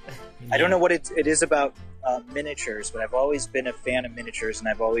 I don't know what it is about miniatures, but I've always been a fan of miniatures, and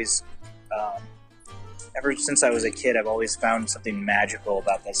I've always ever since I was a kid, I've always found something magical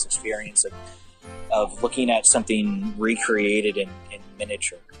about this experience of looking at something recreated in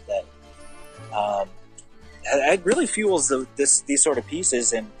miniature. That it really fuels these sort of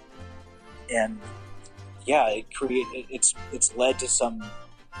pieces, and it's led to some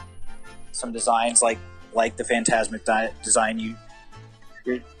designs like the Phantasmic design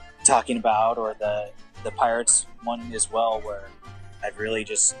you're talking about, or the Pirates one as well, where I've really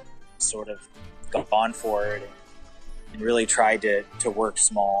just sort of gone for it and really tried to work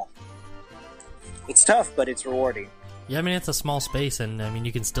small. It's tough, but it's rewarding. Yeah, I mean, it's a small space, and I mean,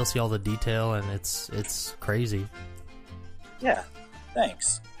 you can still see all the detail, and it's crazy. Yeah,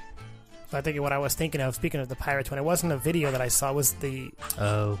 thanks. I think what I was thinking of, speaking of the Pirates, when it wasn't a video that I saw, was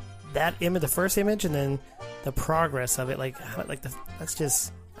that image, the first image, and then the progress of it. That's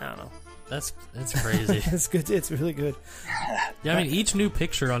just, I don't know. That's crazy. It's good. It's really good. Yeah, I mean, each new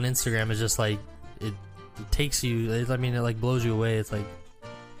picture on Instagram is just like it takes you. I mean, it like blows you away. It's like,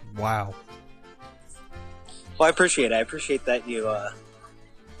 wow. Well, I appreciate it. I appreciate that you're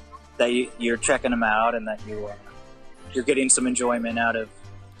checking them out, and that you're getting some enjoyment out of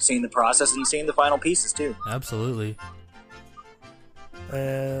seeing the process and seeing the final pieces too. Absolutely.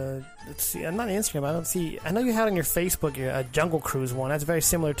 Let's see. I'm not on Instagram. I don't see. I know you had on your Facebook a Jungle Cruise one. That's very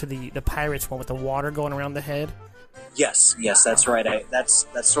similar to the Pirates one with the water going around the head. Yes, that's right. That's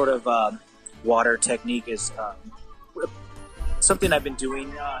sort of water technique is something I've been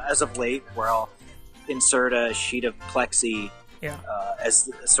doing as of late, where I'll insert a sheet of plexi as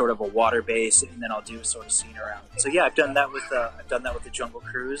sort of a water base, and then I'll do a sort of scene around it. So yeah, I've done that with the Jungle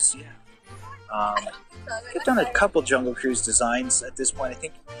Cruise. Yeah. I've done a couple Jungle Cruise designs at this point. I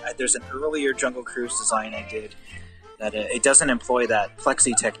think there's an earlier Jungle Cruise design I did that it doesn't employ that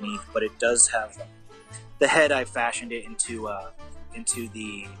plexi technique, but it does have the head. I fashioned it into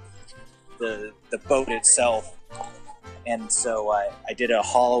the boat itself, and so I did a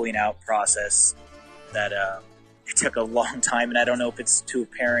hollowing out process that it took a long time, and I don't know if it's too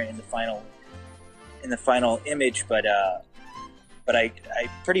apparent in the final image, but I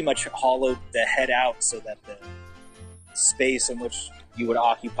pretty much hollowed the head out so that the space in which you would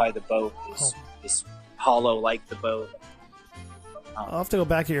occupy the boat is hollow like the boat. I'll have to go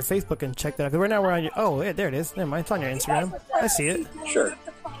back to your Facebook and check that out. Because right now we're on your... Oh, yeah, there it is. Never mind. It's on your Instagram. I see it. Sure.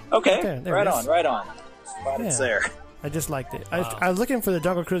 Okay. There right on. Glad it's there. I just liked it. I was looking for the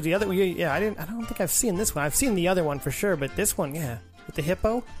Jungle Cruise. The other... Yeah, I don't think I've seen this one. I've seen the other one for sure, but this one, yeah. With the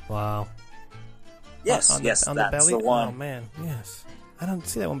hippo? Wow. Yes, on that's the belly? the one. Oh, man. Yes. I don't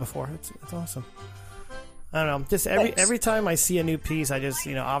see that one before. It's awesome. I don't know. Just every time I see a new piece, I just,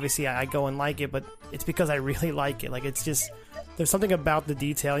 obviously I go and like it, but it's because I really like it. Like, it's just, there's something about the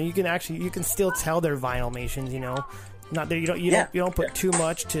detail. And you can still tell they're Vinylmations, Not that you don't put too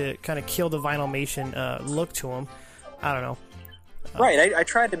much to kind of kill the Vinylmation look to them. I don't know. Right. I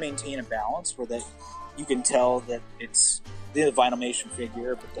tried to maintain a balance where that you can tell that it's the Vinylmation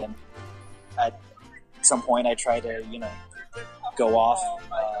figure, but then at some point I try to, go off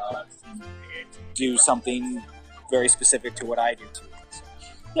and do something very specific to what I do too. So,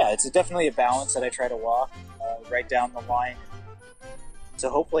 yeah, it's definitely a balance that I try to walk right down the line. So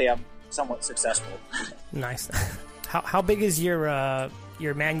hopefully I'm somewhat successful. Nice. How big is your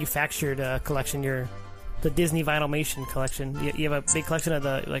manufactured collection? The Disney Vinylmation collection? You have a big collection of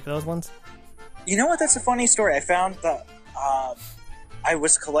those ones? You know what? That's a funny story. I found that I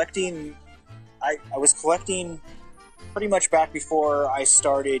was collecting. I was collecting pretty much back before I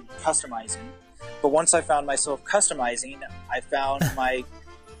started customizing. But once I found myself customizing, I found my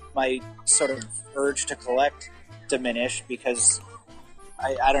sort of urge to collect diminish, because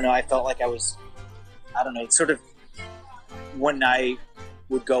I don't know, I felt like it's sort of when I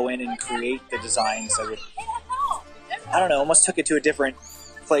would go in and create the designs, almost took it to a different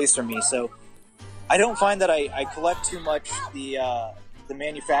place for me. So I don't find that I collect too much the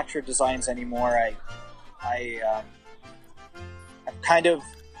manufactured designs anymore. I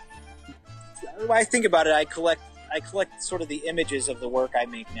think about it, I collect sort of the images of the work I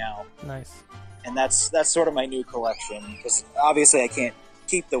make now. Nice. And that's sort of my new collection, because obviously I can't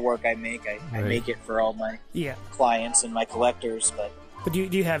keep the work I make. I make it for all my clients and my collectors. But do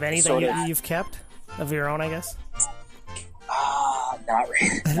you have any that you've kept of your own, I guess? Not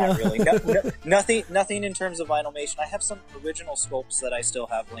really. Nothing in terms of Vinylmation. I have some original sculpts that I still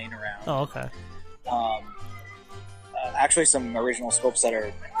have laying around. Oh, okay. Actually, some original sculpts that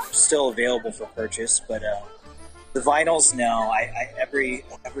are still available for purchase, but the vinyls, no. Every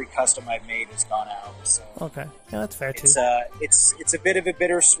custom I've made has gone out. So okay, yeah, that's fair too. It's a bit of a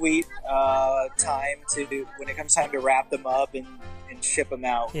bittersweet time when it comes time to wrap them up and ship them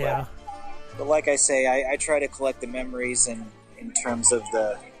out. Yeah. But like I say, I try to collect the memories and in terms of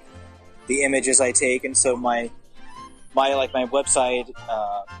the images I take, and so my website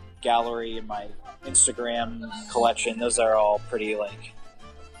gallery and my Instagram collection, those are all pretty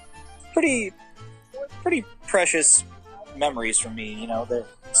pretty precious memories for me. You know, the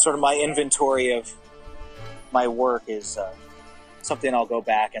sort of my inventory of my work is something I'll go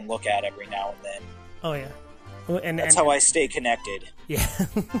back and look at every now and then. Oh yeah. That's how I stay connected. Yeah.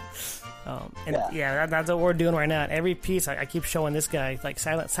 That's what we're doing right now. Every piece, I keep showing this guy, like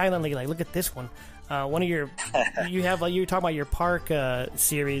silently, like, look at this one. One of your, you have, like, you were talking about your park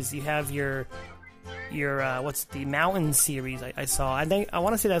series. You have your what's the mountain series? I saw. I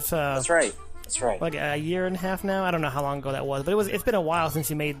want to say that's right. Like a year and a half now. I don't know how long ago that was, but it's been a while since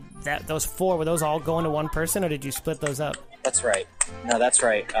you made those 4. Were those all going to one person, or did you split those up? That's right. No, that's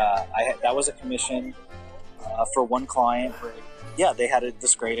right. That was a commission for one client. Where, yeah, they had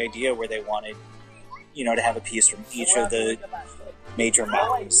this great idea where they wanted, you know, to have a piece from each of the major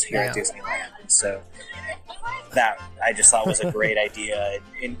mountains here at Disneyland. And so that I just thought was a great idea.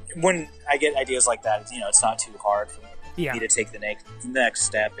 And when I get ideas like that, you know, it's not too hard for me to take the next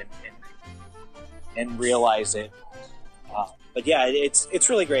step and realize it. But yeah, it's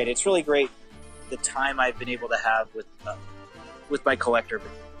really great. It's really great the time I've been able to have with my collector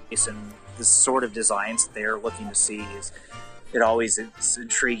base and the sort of designs they're looking to see. It's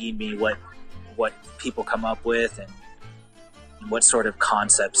intriguing me what people come up with and what sort of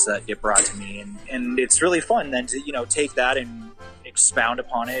concepts that get brought to me, and it's really fun then to, you know, take that and expound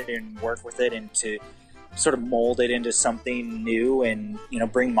upon it and work with it and to sort of mold it into something new and, you know,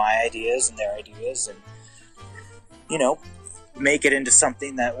 bring my ideas and their ideas and, you know, make it into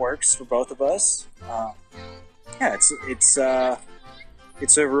something that works for both of us. It's a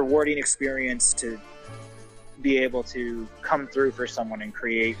rewarding experience to be able to come through for someone and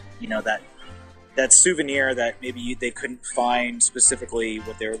create, you know, that souvenir that maybe they couldn't find specifically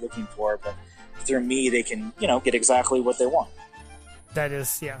what they were looking for, but through me they can, you know, get exactly what they want. That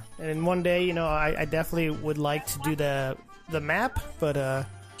is, yeah. And one day, you know, I definitely would like to do the map, but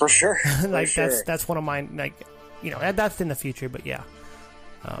for sure, like for sure. That's one of mine. Like, you know, that's in the future, but yeah.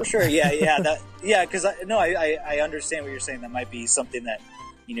 For sure, because I understand what you're saying. That might be something that,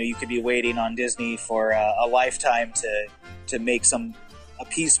 you know, you could be waiting on Disney for a lifetime to make a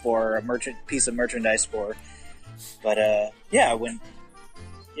piece for, a piece of merchandise for. But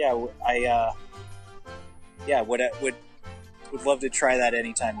would love to try that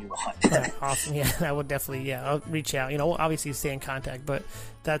anytime you want. Awesome, yeah, I would definitely, I'll reach out. You know, obviously stay in contact, but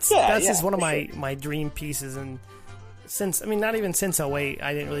that's just one of my dream pieces. And since, I mean, not even since 08,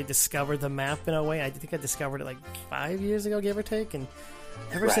 I didn't really discover the map in 08. I think I discovered it like 5 years ago, give or take, and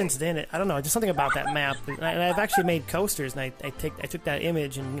ever since then, I don't know, just something about that map. And I've actually made coasters, and I took that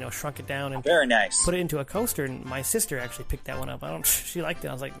image and, you know, shrunk it down and very nice, put it into a coaster. And my sister actually picked that one up. She liked it.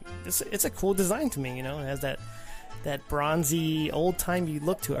 I was like, it's a cool design to me. You know, it has that bronzy, old timey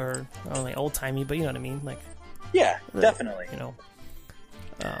look to it, or not only old timey, but you know what I mean. Like, yeah, definitely. You know,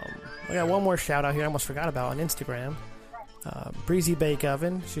 I got one more shout out here. I almost forgot about on Instagram. Breezy Bake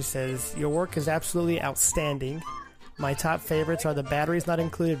Oven. She says, your work is absolutely outstanding. My top favorites are the batteries not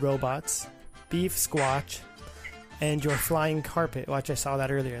included robots, beef squatch, and your flying carpet. Watch, I saw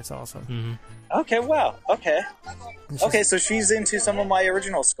that earlier. It's awesome. Mm-hmm. Okay, wow. Okay. Okay, so she's into some of my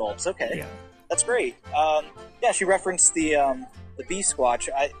original sculpts. Okay. Yeah. That's great. She referenced the beef squatch.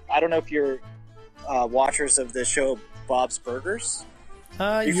 I don't know if you're watchers of the show Bob's Burgers.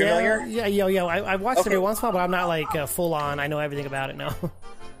 Are you familiar? Yeah. I watched it every once in a while, but I'm not like full on. I know everything about it now.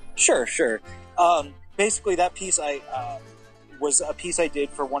 Sure. Basically, that piece was a piece I did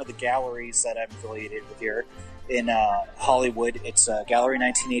for one of the galleries that I'm affiliated with here in Hollywood. It's Gallery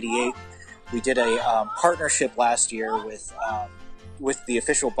 1988. We did a partnership last year with the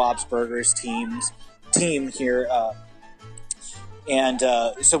official Bob's Burgers team here, and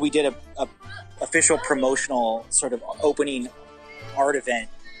so we did a official promotional sort of opening art event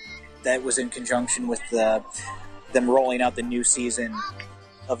that was in conjunction with them rolling out the new season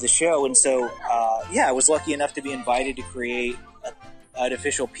of the show. And so I was lucky enough to be invited to create an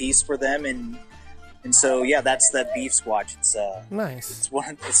official piece for them, and so that's that beef squatch. It's nice.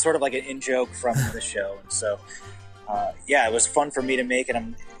 It's sort of like an in-joke from the show, and so it was fun for me to make,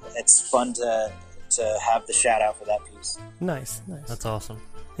 and it's fun to have the shout out for that piece. Nice. That's awesome.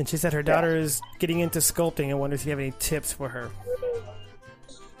 And she said her daughter is getting into sculpting and wonders if you have any tips for her.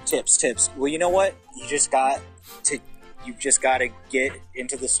 Tips. Well, you know what? You've just got to get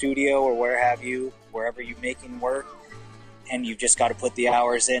into the studio or wherever you're making work, and you've just got to put the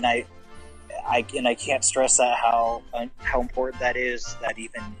hours in. I can't stress that how important that is. That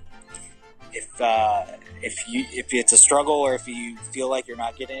even if it's a struggle or if you feel like you're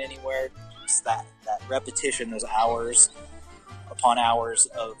not getting anywhere, it's that repetition, those hours upon hours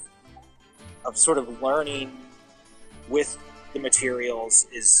of sort of learning with the materials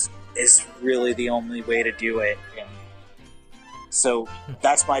is really the only way to do it. And so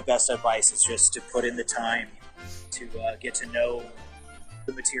that's my best advice, is just to put in the time to get to know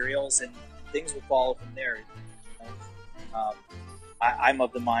the materials, and things will follow from there. I'm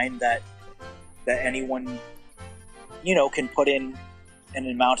of the mind that anyone, can put in an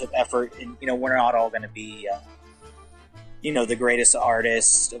amount of effort, and we're not all going to be the greatest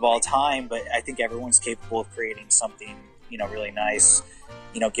artist of all time, but I think everyone's capable of creating something really nice,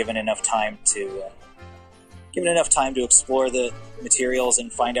 given enough time to explore the materials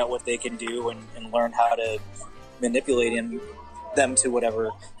and find out what they can do, and learn how to manipulate them to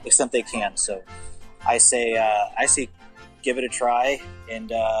whatever extent they can. So I say give it a try,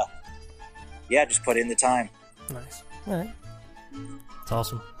 and just put in the time. Nice. All right. It's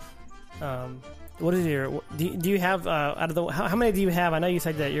awesome. What is your? Do you have out of the? How many do you have? I know you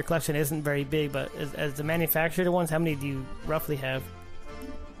said that your collection isn't very big, but as the manufactured ones, how many do you roughly have?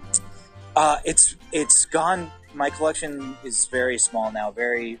 It's gone. My collection is very small now,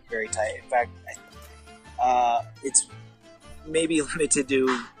 very very tight. In fact, it's maybe limited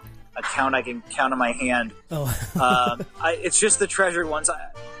to a count I can count on my hand. Oh. It's just the treasured ones.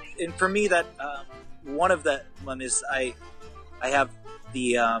 And for me, that one of them is I have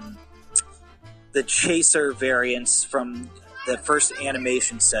the Chaser variants from the first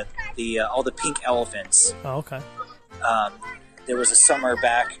animation set, all the pink elephants. Oh, okay. There was a summer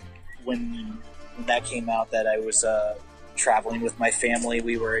back when that came out that I was traveling with my family.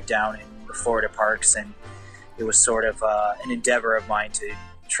 We were down in the Florida parks, and it was sort of an endeavor of mine to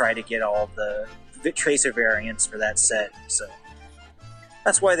try to get all the Tracer variants for that set. So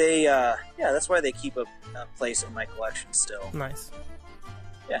that's why they keep a place in my collection still. Nice.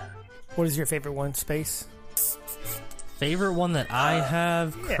 Yeah. What is your favorite one? Space? Favorite one that I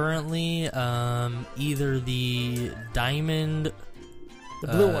have currently, either the Diamond the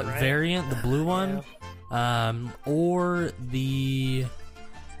blue one, right? variant, the blue one, or the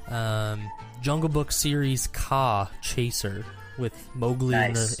Jungle Book series Ka Chaser with Mowgli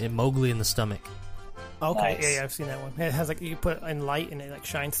in the stomach. Okay, Nice. yeah, I've seen that one. It has you put in light and it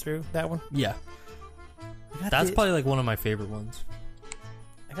shines through. That one. Yeah, that's probably one of my favorite ones.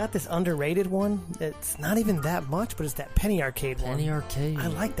 I got this underrated one that's not even that much, but it's that Penny Arcade one. Penny Arcade. I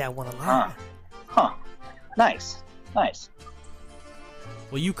like that one a lot. Huh. Nice.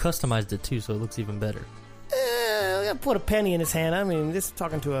 Well, you customized it too, so it looks even better. I put a penny in his hand. I mean, this is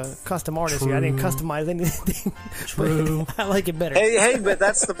talking to a custom artist here. I didn't customize anything. True. I like it better. Hey, but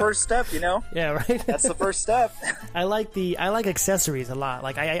that's the first step, Yeah, right. That's the first step. I like accessories a lot.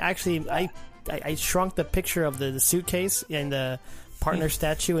 Like I shrunk the picture of the suitcase and the partner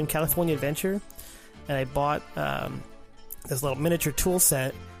statue in California Adventure, and I bought this little miniature tool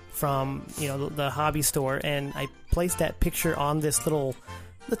set from the hobby store, and I placed that picture on this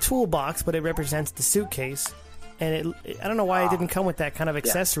the toolbox, but it represents the suitcase. And I don't know why it didn't come with that kind of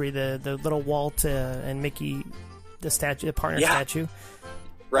accessory, the little Walt and Mickey, the partner statue.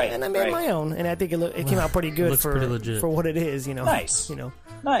 Right. And I made my own, and I think it came out pretty good for what it is. Nice.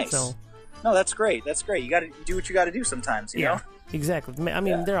 Nice. So, no, that's great. That's great. You got to do what you got to do sometimes. You know. Exactly. I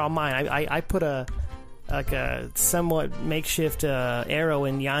mean, they're all mine. I put a somewhat makeshift arrow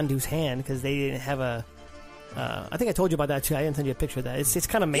in Yandu's hand because they didn't have a. I think I told you about that too. I didn't send you a picture of that. It's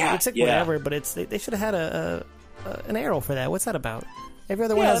kind of made. It's whatever, but they should have had an arrow for that. What's that about? Every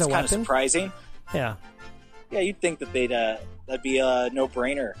other one has a weapon. Kind of surprising. Yeah. Yeah, you'd think that that'd be a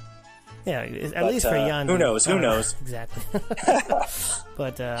no-brainer. Yeah, at least for Yandu. Who knows? Who knows? Exactly.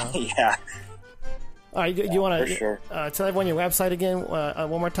 But yeah. All right, you want to sure. Tell everyone your website again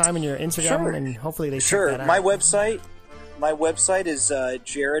one more time and your Instagram, and hopefully they check that out. My website is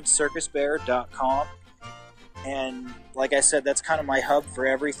jaredcircusbear.com, and like I said, that's kind of my hub for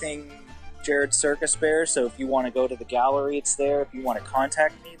everything Jared Circus Bear. So if you want to go to the gallery, it's there. If you want to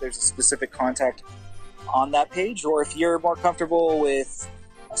contact me, there's a specific contact on that page. Or if you're more comfortable with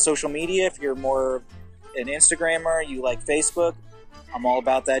social media, if you're more an Instagrammer, you like Facebook, I'm all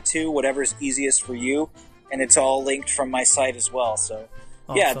about that too. Whatever's easiest for you, and it's all linked from my site as well. So,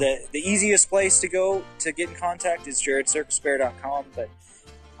 yeah, the easiest place to go to get in contact is jaredcircusbear.com. But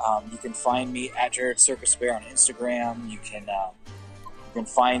you can find me at Jared Circus Bear on Instagram. You can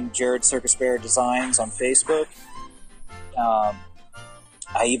find Jared Circus Bear Designs on Facebook.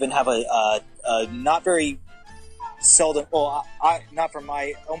 I even have a not very seldom. Well, not for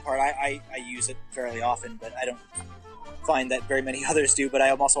my own part. I use it fairly often, but I don't find that very many others do. But I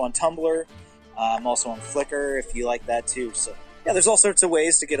am also on Tumblr. I'm also on Flickr if you like that too. So yeah, there's all sorts of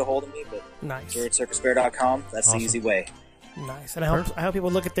ways to get a hold of me. But nice. JaredCircusBear.com. That's awesome. The easy way. Nice. And I hope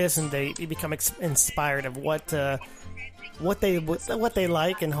people look at this and they become inspired of what what they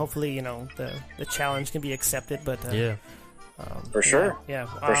like, and hopefully, you know, the challenge can be accepted. But Yeah. For sure. Yeah.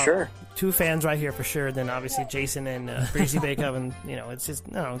 For sure. 2 fans right here for sure. Then obviously Jason and Breezy Bake Oven. You know, it's just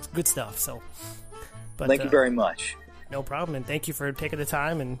it's good stuff. So, but Thank you very much. no problem, and thank you for taking the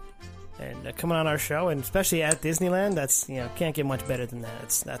time and coming on our show, and especially at Disneyland. That's can't get much better than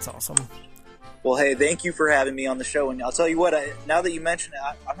that. That's awesome. Well, hey, thank you for having me on the show. And I'll tell you what, now that you mention it,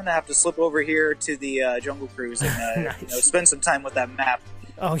 I'm going to have to slip over here to the Jungle Cruise and Nice. spend some time with that map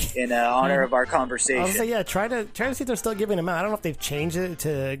Oh, yeah. in honor of our conversation. I was say, try to see if they're still giving them out. I don't know if they've changed it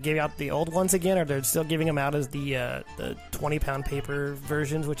to give out the old ones again, or they're still giving them out as the 20-pound paper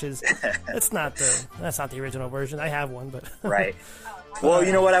versions, which is that's not the original version. I have one, but Right. Well,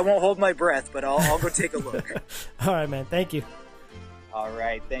 you know what? I won't hold my breath, but I'll go take a look. All right, man. Thank you. All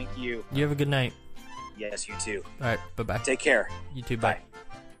right. Thank you. You have a good night. Yes, you too. All right. Bye-bye. Take care. You too. Bye.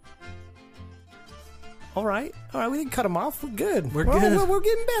 All right. We didn't cut them off. We're good. We're good. We're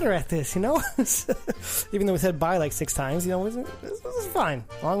getting better at this, Even though we said bye like 6 times, this is fine.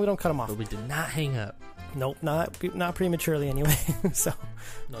 As long as we don't cut them off. But we did not hang up. Nope, not prematurely anyway. So,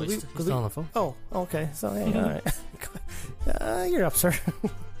 No, he's still on the phone. Oh, okay. So, hey, all right. You're up, sir.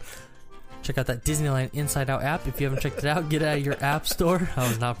 Check out that Disneyland Inside Out app. If you haven't checked it out, get it out of your app store. I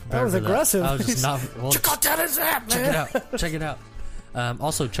was not prepared That was for aggressive. I was just not. Well, Check out that app, man. check it out. Check it out.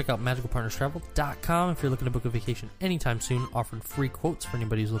 Also, check out magicalpartnerstravel.com if you're looking to book a vacation anytime soon. Offering free quotes for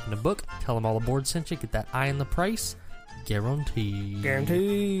anybody who's looking to book. Tell them all aboard sent you. Get that eye on the price. Guarantee.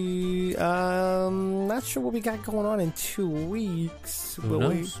 Not sure what we got going on in 2 weeks. Who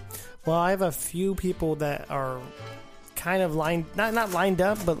knows? Well, I have a few people that are kind of not lined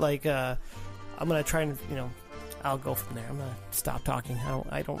up, but like I'm gonna try and I'll go from there. I'm gonna stop talking.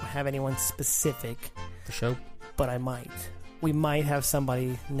 I don't have anyone specific. The show. But we might have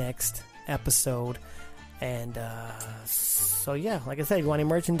somebody next episode. And so yeah, like I said, if you want any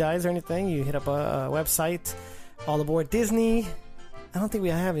merchandise or anything, you hit up a website, All Aboard Disney. I don't think we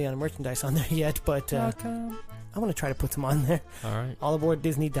have any merchandise on there yet, but I'm gonna try to put some on there. All right.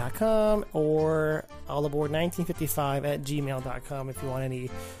 allaboarddisney.com or allaboard1955@gmail.com if you want any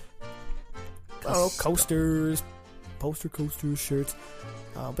coasters, coasters, shirts.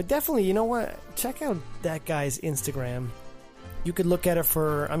 But definitely, you know what? Check out that guy's Instagram. You could look at it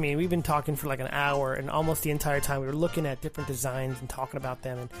we've been talking for like an hour, and almost the entire time we were looking at different designs and talking about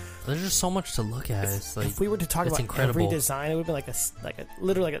them. And there's just so much to look at. It's like, if we were to talk about incredible. every design, it would be like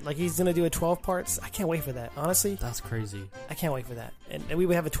literally like he's gonna do a 12 parts. I can't wait for that. Honestly, that's crazy. I can't wait for that. And we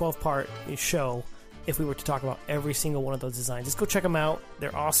would have a 12-part show if we were to talk about every single one of those designs. Just go check them out.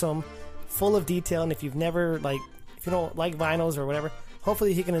 They're awesome, full of detail. And if you don't like vinyls or whatever,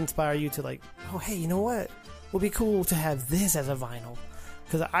 hopefully he can inspire you to oh, hey, you know what? Would be cool to have this as a vinyl,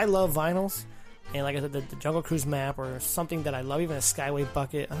 because I love vinyls, and like I said, the Jungle Cruise map or something that I love, even a Skyway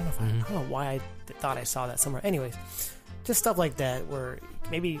bucket. I don't know why I thought I saw that somewhere. Anyways, just stuff like that where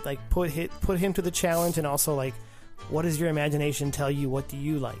maybe put him to the challenge, and also what does your imagination tell you? What do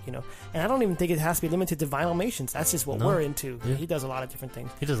you like? And I don't even think it has to be limited to Vinylmations. That's just what we're into. Yeah. He does a lot of different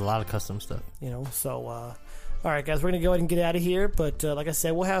things. He does a lot of custom stuff. So. All right, guys, we're going to go ahead and get out of here. But like I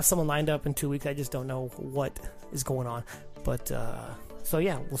said, we'll have someone lined up in 2 weeks. I just don't know what is going on. But so,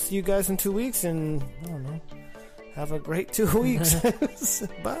 yeah, we'll see you guys in 2 weeks. And, I don't know, have a great 2 weeks.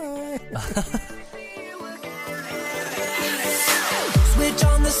 Bye. Switch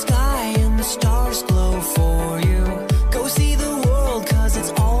on the sky and the stars glow for you. Go see the world, 'cause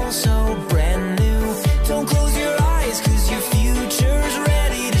it's all so brand new. Don't close your eyes, 'cause your future's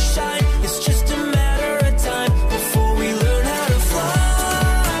ready to shine. It's just a matter of time before we learn how to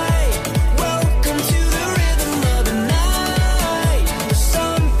fly. Welcome to the rhythm of the night. There's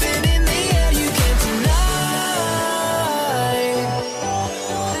something in the air you can't deny.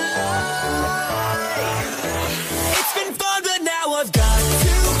 It's been fun, but now I've got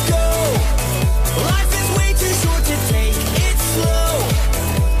to go. Life